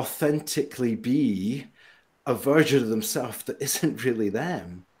to authentically be a version of themselves that isn't really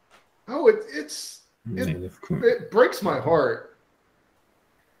them. Oh, it breaks my heart.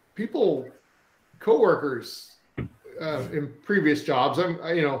 People, coworkers in previous jobs,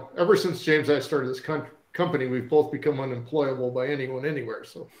 you know, ever since James and I started this company, we've both become unemployable by anyone, anywhere.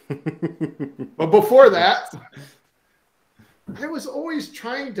 So, but before that, I was always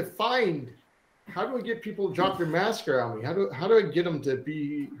trying to find, how do I get people to drop their mask around me? How do I get them to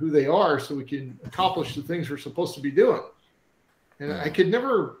be who they are so we can accomplish the things we're supposed to be doing? And I could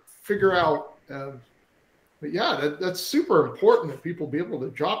never figure out, but yeah, that's super important that people be able to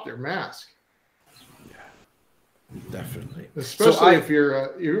drop their mask. Yeah, definitely. Especially if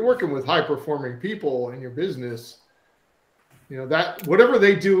you're working with high performing people in your business, you know, that whatever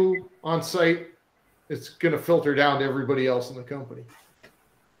they do on site, it's going to filter down to everybody else in the company.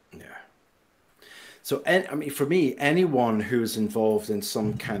 Yeah. So, I mean, for me, anyone who's involved in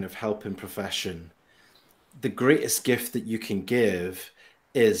some kind of helping profession, the greatest gift that you can give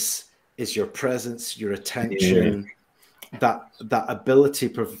is your presence, your attention, that ability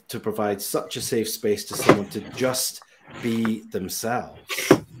to provide such a safe space to someone to just be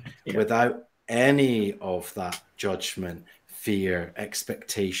themselves without any of that judgment, fear,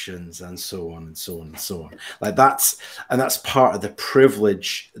 expectations, and so on and so on and so on. Like that's part of the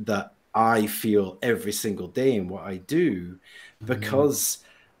privilege that I feel every single day in what I do, because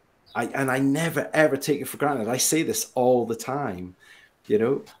I never ever take it for granted. I say this all the time. You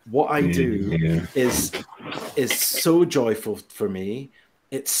know, what I do is so joyful for me.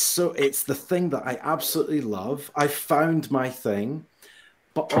 It's the thing that I absolutely love. I found my thing,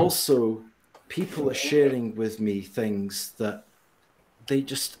 but also people are sharing with me things that they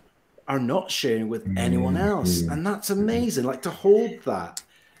just are not sharing with anyone else. And that's amazing. Like, to hold that.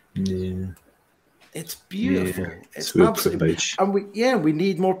 Yeah. It's beautiful. It's absolutely, and we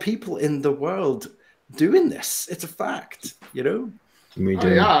need more people in the world doing this. It's a fact, you know. We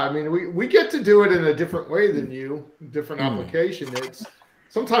do. Yeah, I mean, we get to do it in a different way than you, different application.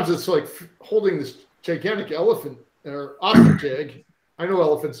 Sometimes it's like holding this gigantic elephant or ostrich egg. I know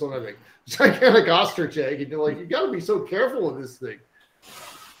elephants don't have a gigantic ostrich egg, and you're like, you got to be so careful with this thing.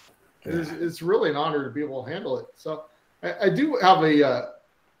 It's really an honor to be able to handle it. So I do have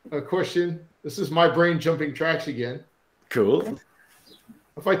a question. This is my brain jumping tracks again. Cool.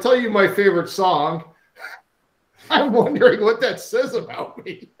 If I tell you my favorite song, I'm wondering what that says about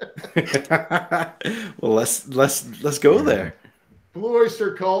me. Well, let's go there. Blue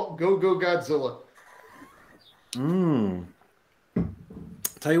Oyster Cult, Go Go Godzilla.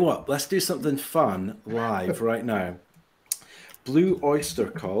 Tell you what, let's do something fun live right now. Blue Oyster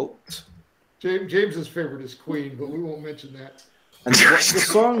Cult. James's favorite is Queen, but we won't mention that. And what's the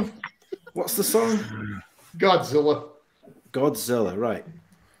song? What's the song? Godzilla. Godzilla, right.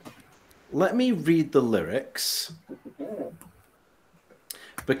 Let me read the lyrics.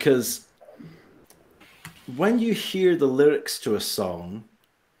 Because when you hear the lyrics to a song,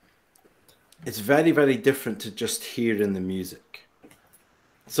 it's very, very different to just hearing the music.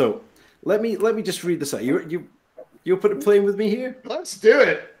 So let me just read this out. You'll put it playing with me here? Let's do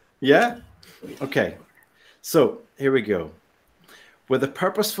it. Yeah? Okay. So here we go. With a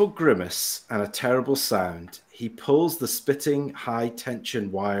purposeful grimace and a terrible sound, he pulls the spitting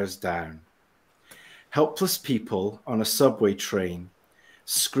high-tension wires down. Helpless people on a subway train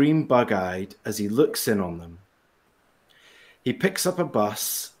scream bug-eyed as he looks in on them. He picks up a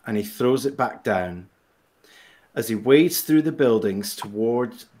bus and he throws it back down as he wades through the buildings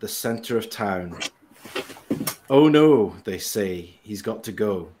toward the center of town. Oh no, they say, he's got to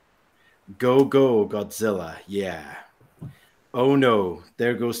go. Go, go, Godzilla, yeah. Oh no,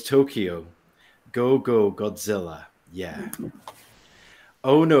 there goes Tokyo. Go, go, Godzilla, yeah.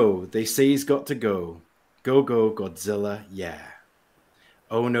 Oh no, they say he's got to go. Go, go, Godzilla, yeah.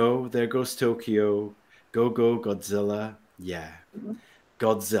 Oh no, there goes Tokyo. Go, go, Godzilla, yeah.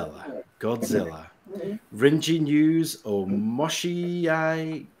 Godzilla, Godzilla. Ringy News, oh mushy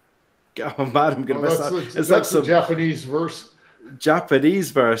I. Oh man, I'm gonna mess up. Is that some Japanese verse?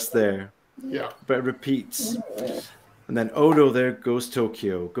 Japanese verse there? Yeah. But it repeats. And then, oh no, there goes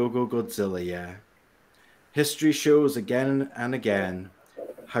Tokyo. Go, go, Godzilla, yeah. History shows again and again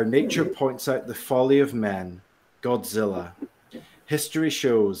how nature points out the folly of men. Godzilla. History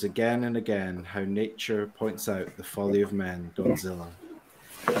shows again and again how nature points out the folly of men. Godzilla.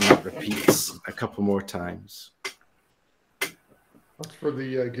 And that repeats a couple more times. That's for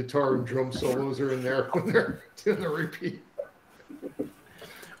the guitar and drum solos are in there when they're doing the repeat.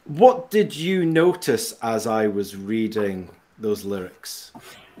 What did you notice as I was reading those lyrics?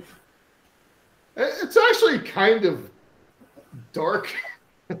 It's actually kind of dark.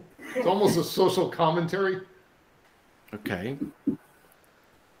 It's almost a social commentary. Okay.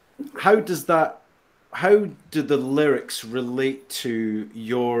 How do the lyrics relate to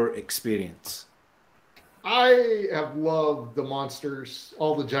your experience? I have loved the monsters,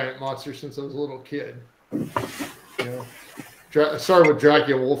 all the giant monsters, since I was a little kid. You know, I started with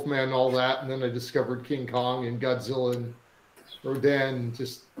Dracula, Wolfman, and all that, and then I discovered King Kong and Godzilla and Rodan.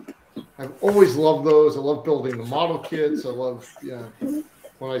 Just, I've always loved those. I love building the model kits. I love,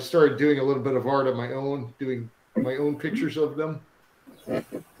 when I started doing a little bit of art of my own, doing my own pictures of them.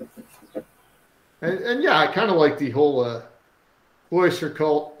 And yeah, I kind of like the whole Blue Oyster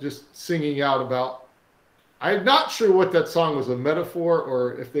Cult just singing out about. I'm not sure what that song was a metaphor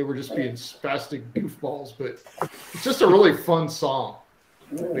or if they were just being spastic goofballs, but it's just a really fun song.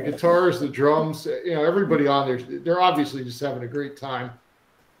 The guitars, the drums, everybody on there, they're obviously just having a great time.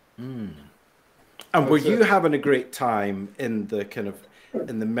 And were you having a great time in the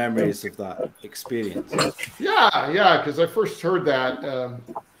memories of that experience? Yeah, because I first heard that.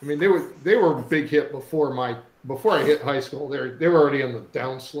 They were a big hit before I hit high school. They were already on the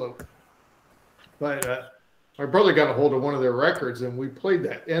downslope. But my brother got a hold of one of their records, and we played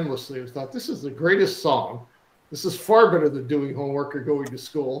that endlessly. I thought, this is the greatest song. This is far better than doing homework or going to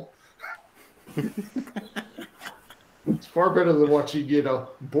school. It's far better than watching,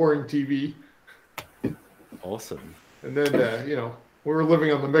 boring TV. Awesome. And then, we were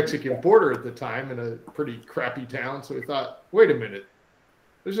living on the Mexican border at the time in a pretty crappy town. So we thought, wait a minute,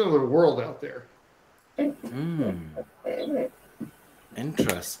 there's another world out there.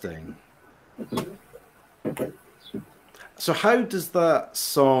 Interesting. So how does that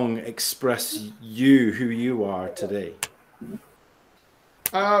song express you, who you are today?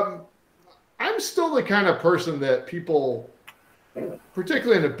 I'm still the kind of person that people,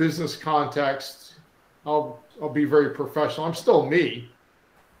 particularly in a business context, I'll be very professional. I'm still me.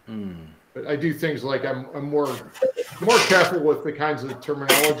 But I do things like I'm more careful with the kinds of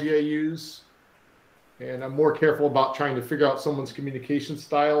terminology I use, and I'm more careful about trying to figure out someone's communication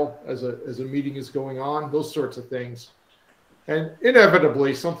style as a meeting is going on. Those sorts of things. And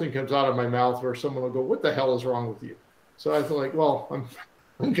inevitably, something comes out of my mouth where someone will go, "What the hell is wrong with you?" So I feel like, well, I'm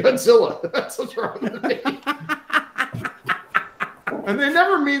Godzilla. That's what's wrong with me. And they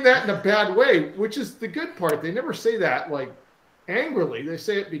never mean that in a bad way, which is the good part. They never say that like angrily. They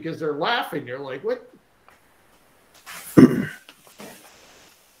say it because they're laughing. They're like, "What?"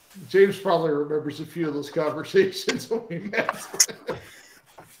 James probably remembers a few of those conversations when we met.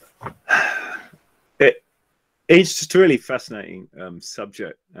 It's just a really fascinating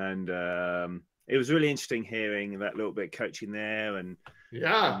subject, and it was really interesting hearing that little bit of coaching there, and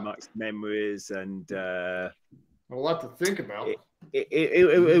Mike's memories, and a lot to think about.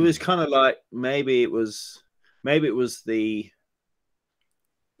 It was kind of like maybe it was what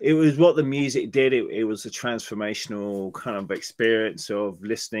the music did. It was a transformational kind of experience of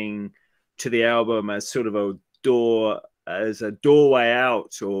listening to the album as sort of a doorway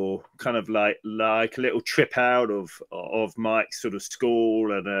out, or kind of like a little trip out of Mike's sort of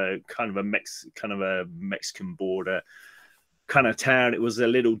school and a kind of a Mexican border kind of town. It was a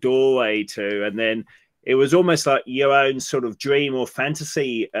little doorway to, and then it was almost like your own sort of dream or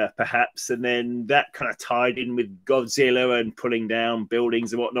fantasy, perhaps. And then that kind of tied in with Godzilla and pulling down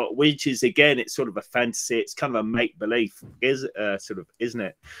buildings and whatnot, which is, again, it's sort of a fantasy. It's kind of a make-believe, isn't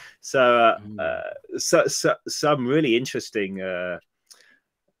it? So, some really interesting, I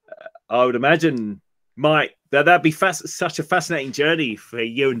would imagine, Mike, that'd be such a fascinating journey for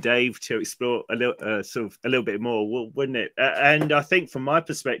you and Dave to explore a little bit more, wouldn't it? And I think from my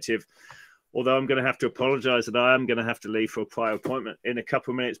perspective, although I'm going to have to apologize that I am going to have to leave for a prior appointment in a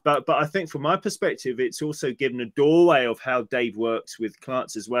couple of minutes. But I think from my perspective, it's also given a doorway of how Dave works with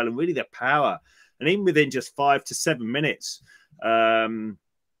clients as well, and really the power. And even within just 5 to 7 minutes,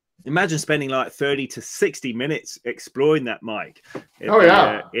 imagine spending like 30 to 60 minutes exploring that, Mike.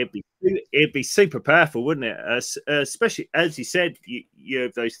 It'd be super powerful, wouldn't it? Especially, as you said, you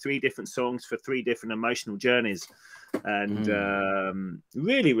have those 3 different songs for 3 different emotional journeys, and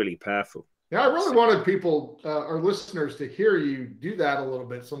really, really powerful. Yeah, I really wanted people, our listeners, to hear you do that a little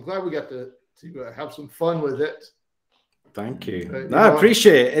bit. So I'm glad we got to have some fun with it. Thank you. I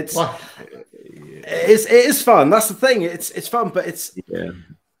appreciate it. It is fun. That's the thing. It's fun, but it's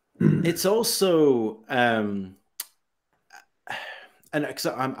also and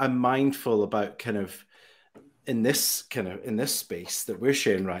I'm mindful about kind of in this space that we're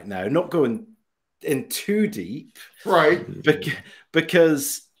sharing right now, not going in too deep, right?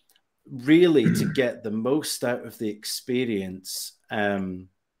 Because really, to get the most out of the experience, part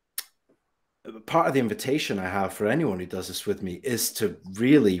of the invitation I have for anyone who does this with me is to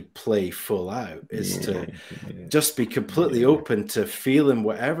really play full out, to just be completely open to feeling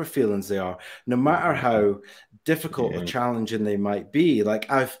whatever feelings they are, no matter how difficult or challenging they might be.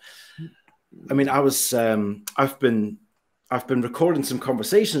 Like I've been recording some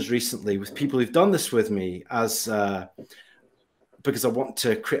conversations recently with people who've done this with me because I want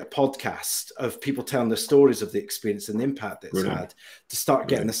to create a podcast of people telling their stories of the experience and the impact it's had, to start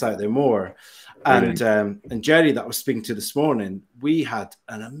getting this out there more. And Jerry, that I was speaking to this morning, we had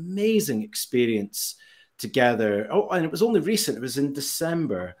an amazing experience together. Oh, and it was only recent. It was in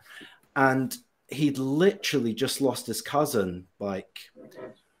December. And he'd literally just lost his cousin, like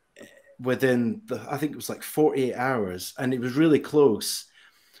within I think it was like 48 hours. And it was really close.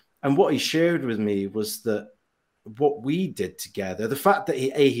 And what he shared with me was that what we did together, the fact that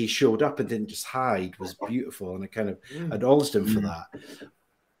he showed up and didn't just hide, was beautiful, and I kind of acknowledged him for that.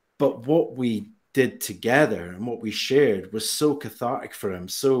 But what we did together and what we shared was so cathartic for him.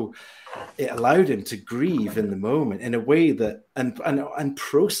 So it allowed him to grieve in the moment in a way that and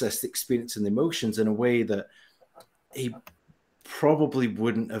process the experience and the emotions in a way that he probably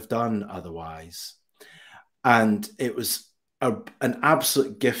wouldn't have done otherwise. And it was an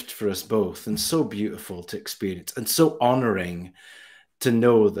absolute gift for us both, and so beautiful to experience, and so honoring to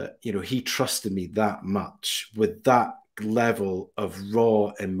know that, he trusted me that much with that level of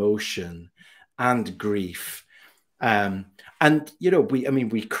raw emotion and grief. We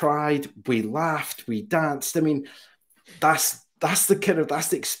cried, we laughed, we danced. That's the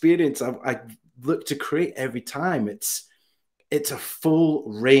experience I look to create every time. It's a full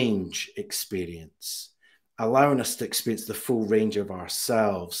range experience, allowing us to experience the full range of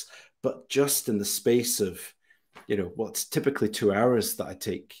ourselves, but just in the space of, what's typically 2 hours that I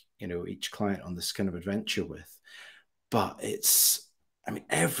take, each client on this kind of adventure with. But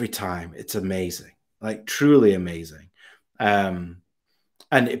every time it's amazing, like truly amazing.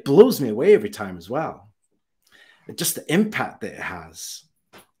 And it blows me away every time as well. Just the impact that it has.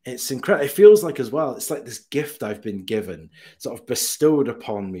 It's incredible. It feels like as well, it's like this gift I've been given, sort of bestowed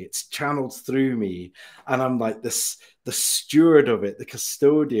upon me. It's channeled through me. And I'm like the steward of it, the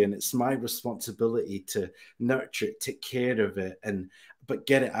custodian. It's my responsibility to nurture it, take care of it, but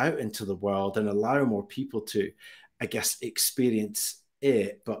get it out into the world and allow more people to, I guess, experience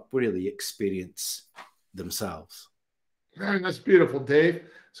it, but really experience themselves. Man, that's beautiful, Dave.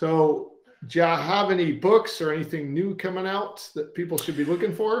 So do you have any books or anything new coming out that people should be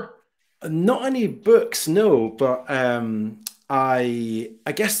looking for? Not any books, no, but I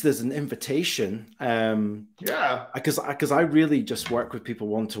guess there's an invitation. Yeah. Because I really just work with people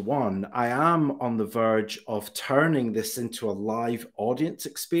one-to-one. I am on the verge of turning this into a live audience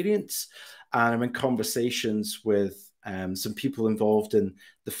experience. And I'm in conversations with some people involved in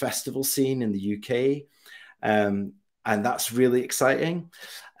the festival scene in the UK. And that's really exciting.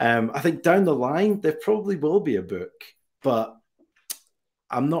 I think down the line, there probably will be a book, but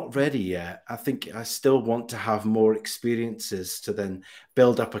I'm not ready yet. I think I still want to have more experiences to then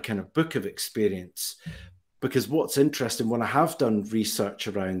build up a kind of book of experience. Because what's interesting, when I have done research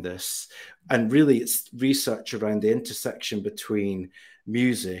around this, and really it's research around the intersection between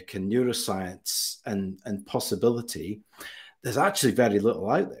music and neuroscience and possibility, there's actually very little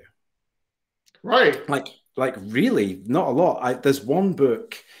out there. Right. Like really not a lot. There's one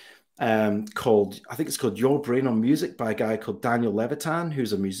book called, I think it's called Your Brain on Music by a guy called Daniel Levitan,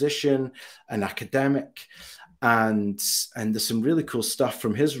 who's a musician, an academic, and there's some really cool stuff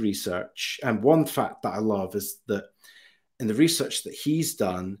from his research. And one fact that I love is that in the research that he's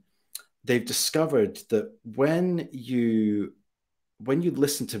done, they've discovered that when you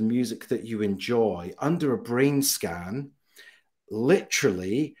listen to music that you enjoy under a brain scan,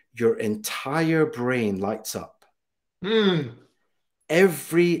 literally your entire brain lights up.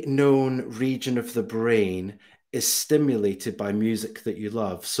 Every known region of the brain is stimulated by music that you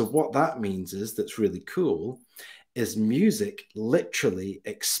love. So what that means is, that's really cool, is music literally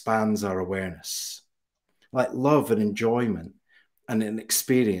expands our awareness. Like love and enjoyment and an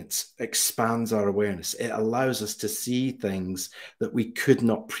experience expands our awareness. It allows us to see things that we could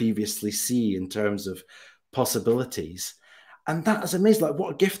not previously see in terms of possibilities. And that is amazing. Like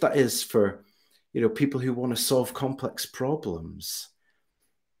what a gift that is for, people who want to solve complex problems.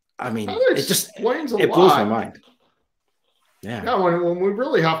 I mean, it blows my mind. Yeah. When we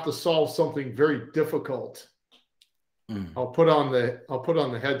really have to solve something very difficult, I'll put on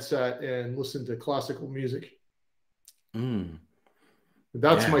the headset and listen to classical music.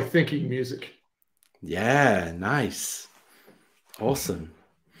 That's my thinking music. Yeah, nice. Awesome.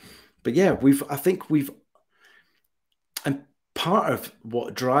 But yeah, and part of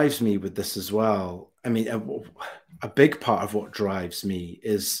what drives me with this as well, I mean, a big part of what drives me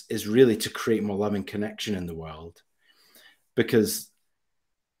is really to create more loving connection in the world, because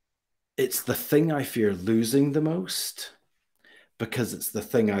it's the thing I fear losing the most, because it's the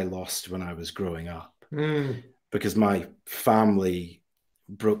thing I lost when I was growing up. Because my family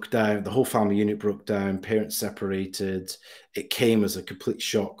broke down, the whole family unit broke down, parents separated. It came as a complete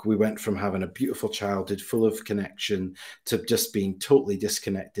shock. We went from having a beautiful childhood full of connection to just being totally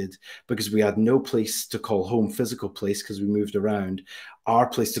disconnected because we had no place to call home, physical place, because we moved around. Our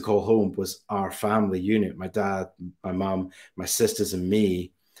place to call home was our family unit, my dad, my mom, my sisters and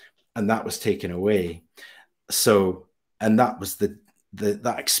me, and that was taken away. So, and that was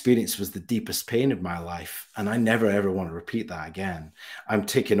that experience was the deepest pain of my life. And I never, ever want to repeat that again. I'm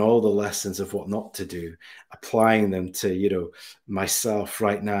taking all the lessons of what not to do, applying them to, myself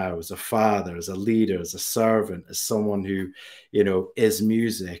right now as a father, as a leader, as a servant, as someone who, is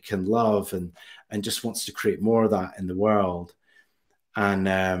music and love and just wants to create more of that in the world. And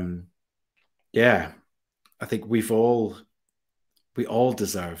I think we all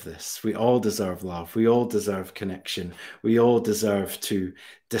deserve this. We all deserve love. We all deserve connection. We all deserve to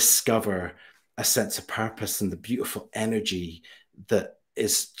discover a sense of purpose and the beautiful energy that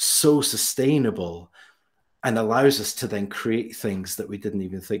is so sustainable and allows us to then create things that we didn't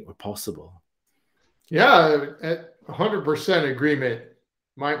even think were possible. Yeah, 100% agreement.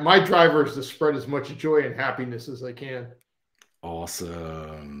 My driver is to spread as much joy and happiness as I can.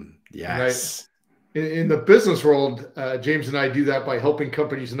 Awesome. Yes. Right? In the business world, James and I do that by helping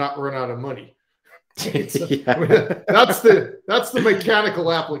companies not run out of money. That's the mechanical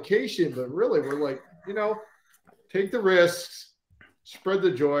application, but really we're like, take the risks, spread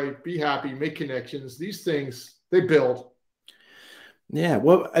the joy, be happy, make connections. These things, they build. Yeah.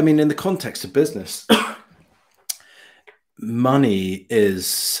 Well, I mean, in the context of business, money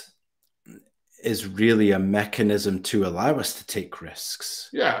is is really a mechanism to allow us to take risks.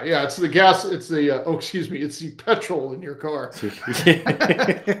 Yeah, yeah. It's the gas. It's the oh, excuse me. It's the petrol in your car.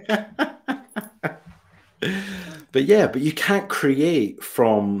 But yeah, but you can't create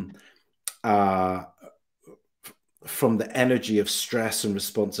from the energy of stress and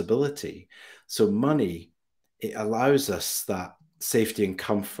responsibility. So money, it allows us that safety and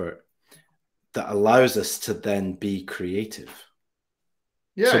comfort that allows us to then be creative.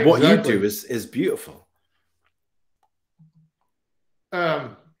 Yeah. So what you do is beautiful.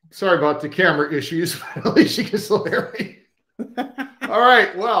 Sorry about the camera issues, but at least you can still hear me. All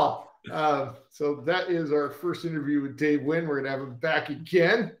right. Well, so that is our first interview with Dave Wynn. We're going to have him back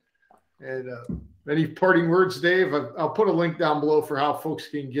again. And any parting words, Dave? I'll put a link down below for how folks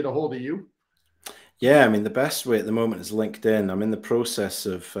can get a hold of you. Yeah, I mean, the best way at the moment is LinkedIn. I'm in the process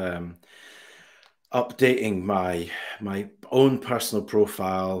of updating my own personal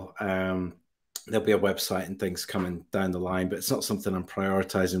profile. There'll be a website and things coming down the line, but it's not something I'm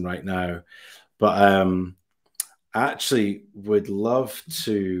prioritizing right now. But I actually would love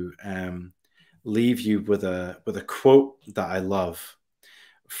to leave you with a quote that I love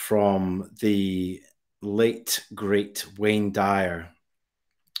from the late great Wayne Dyer,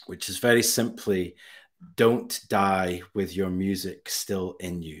 which is very simply, "Don't die with your music still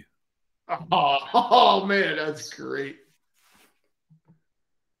in you." Oh man, that's great.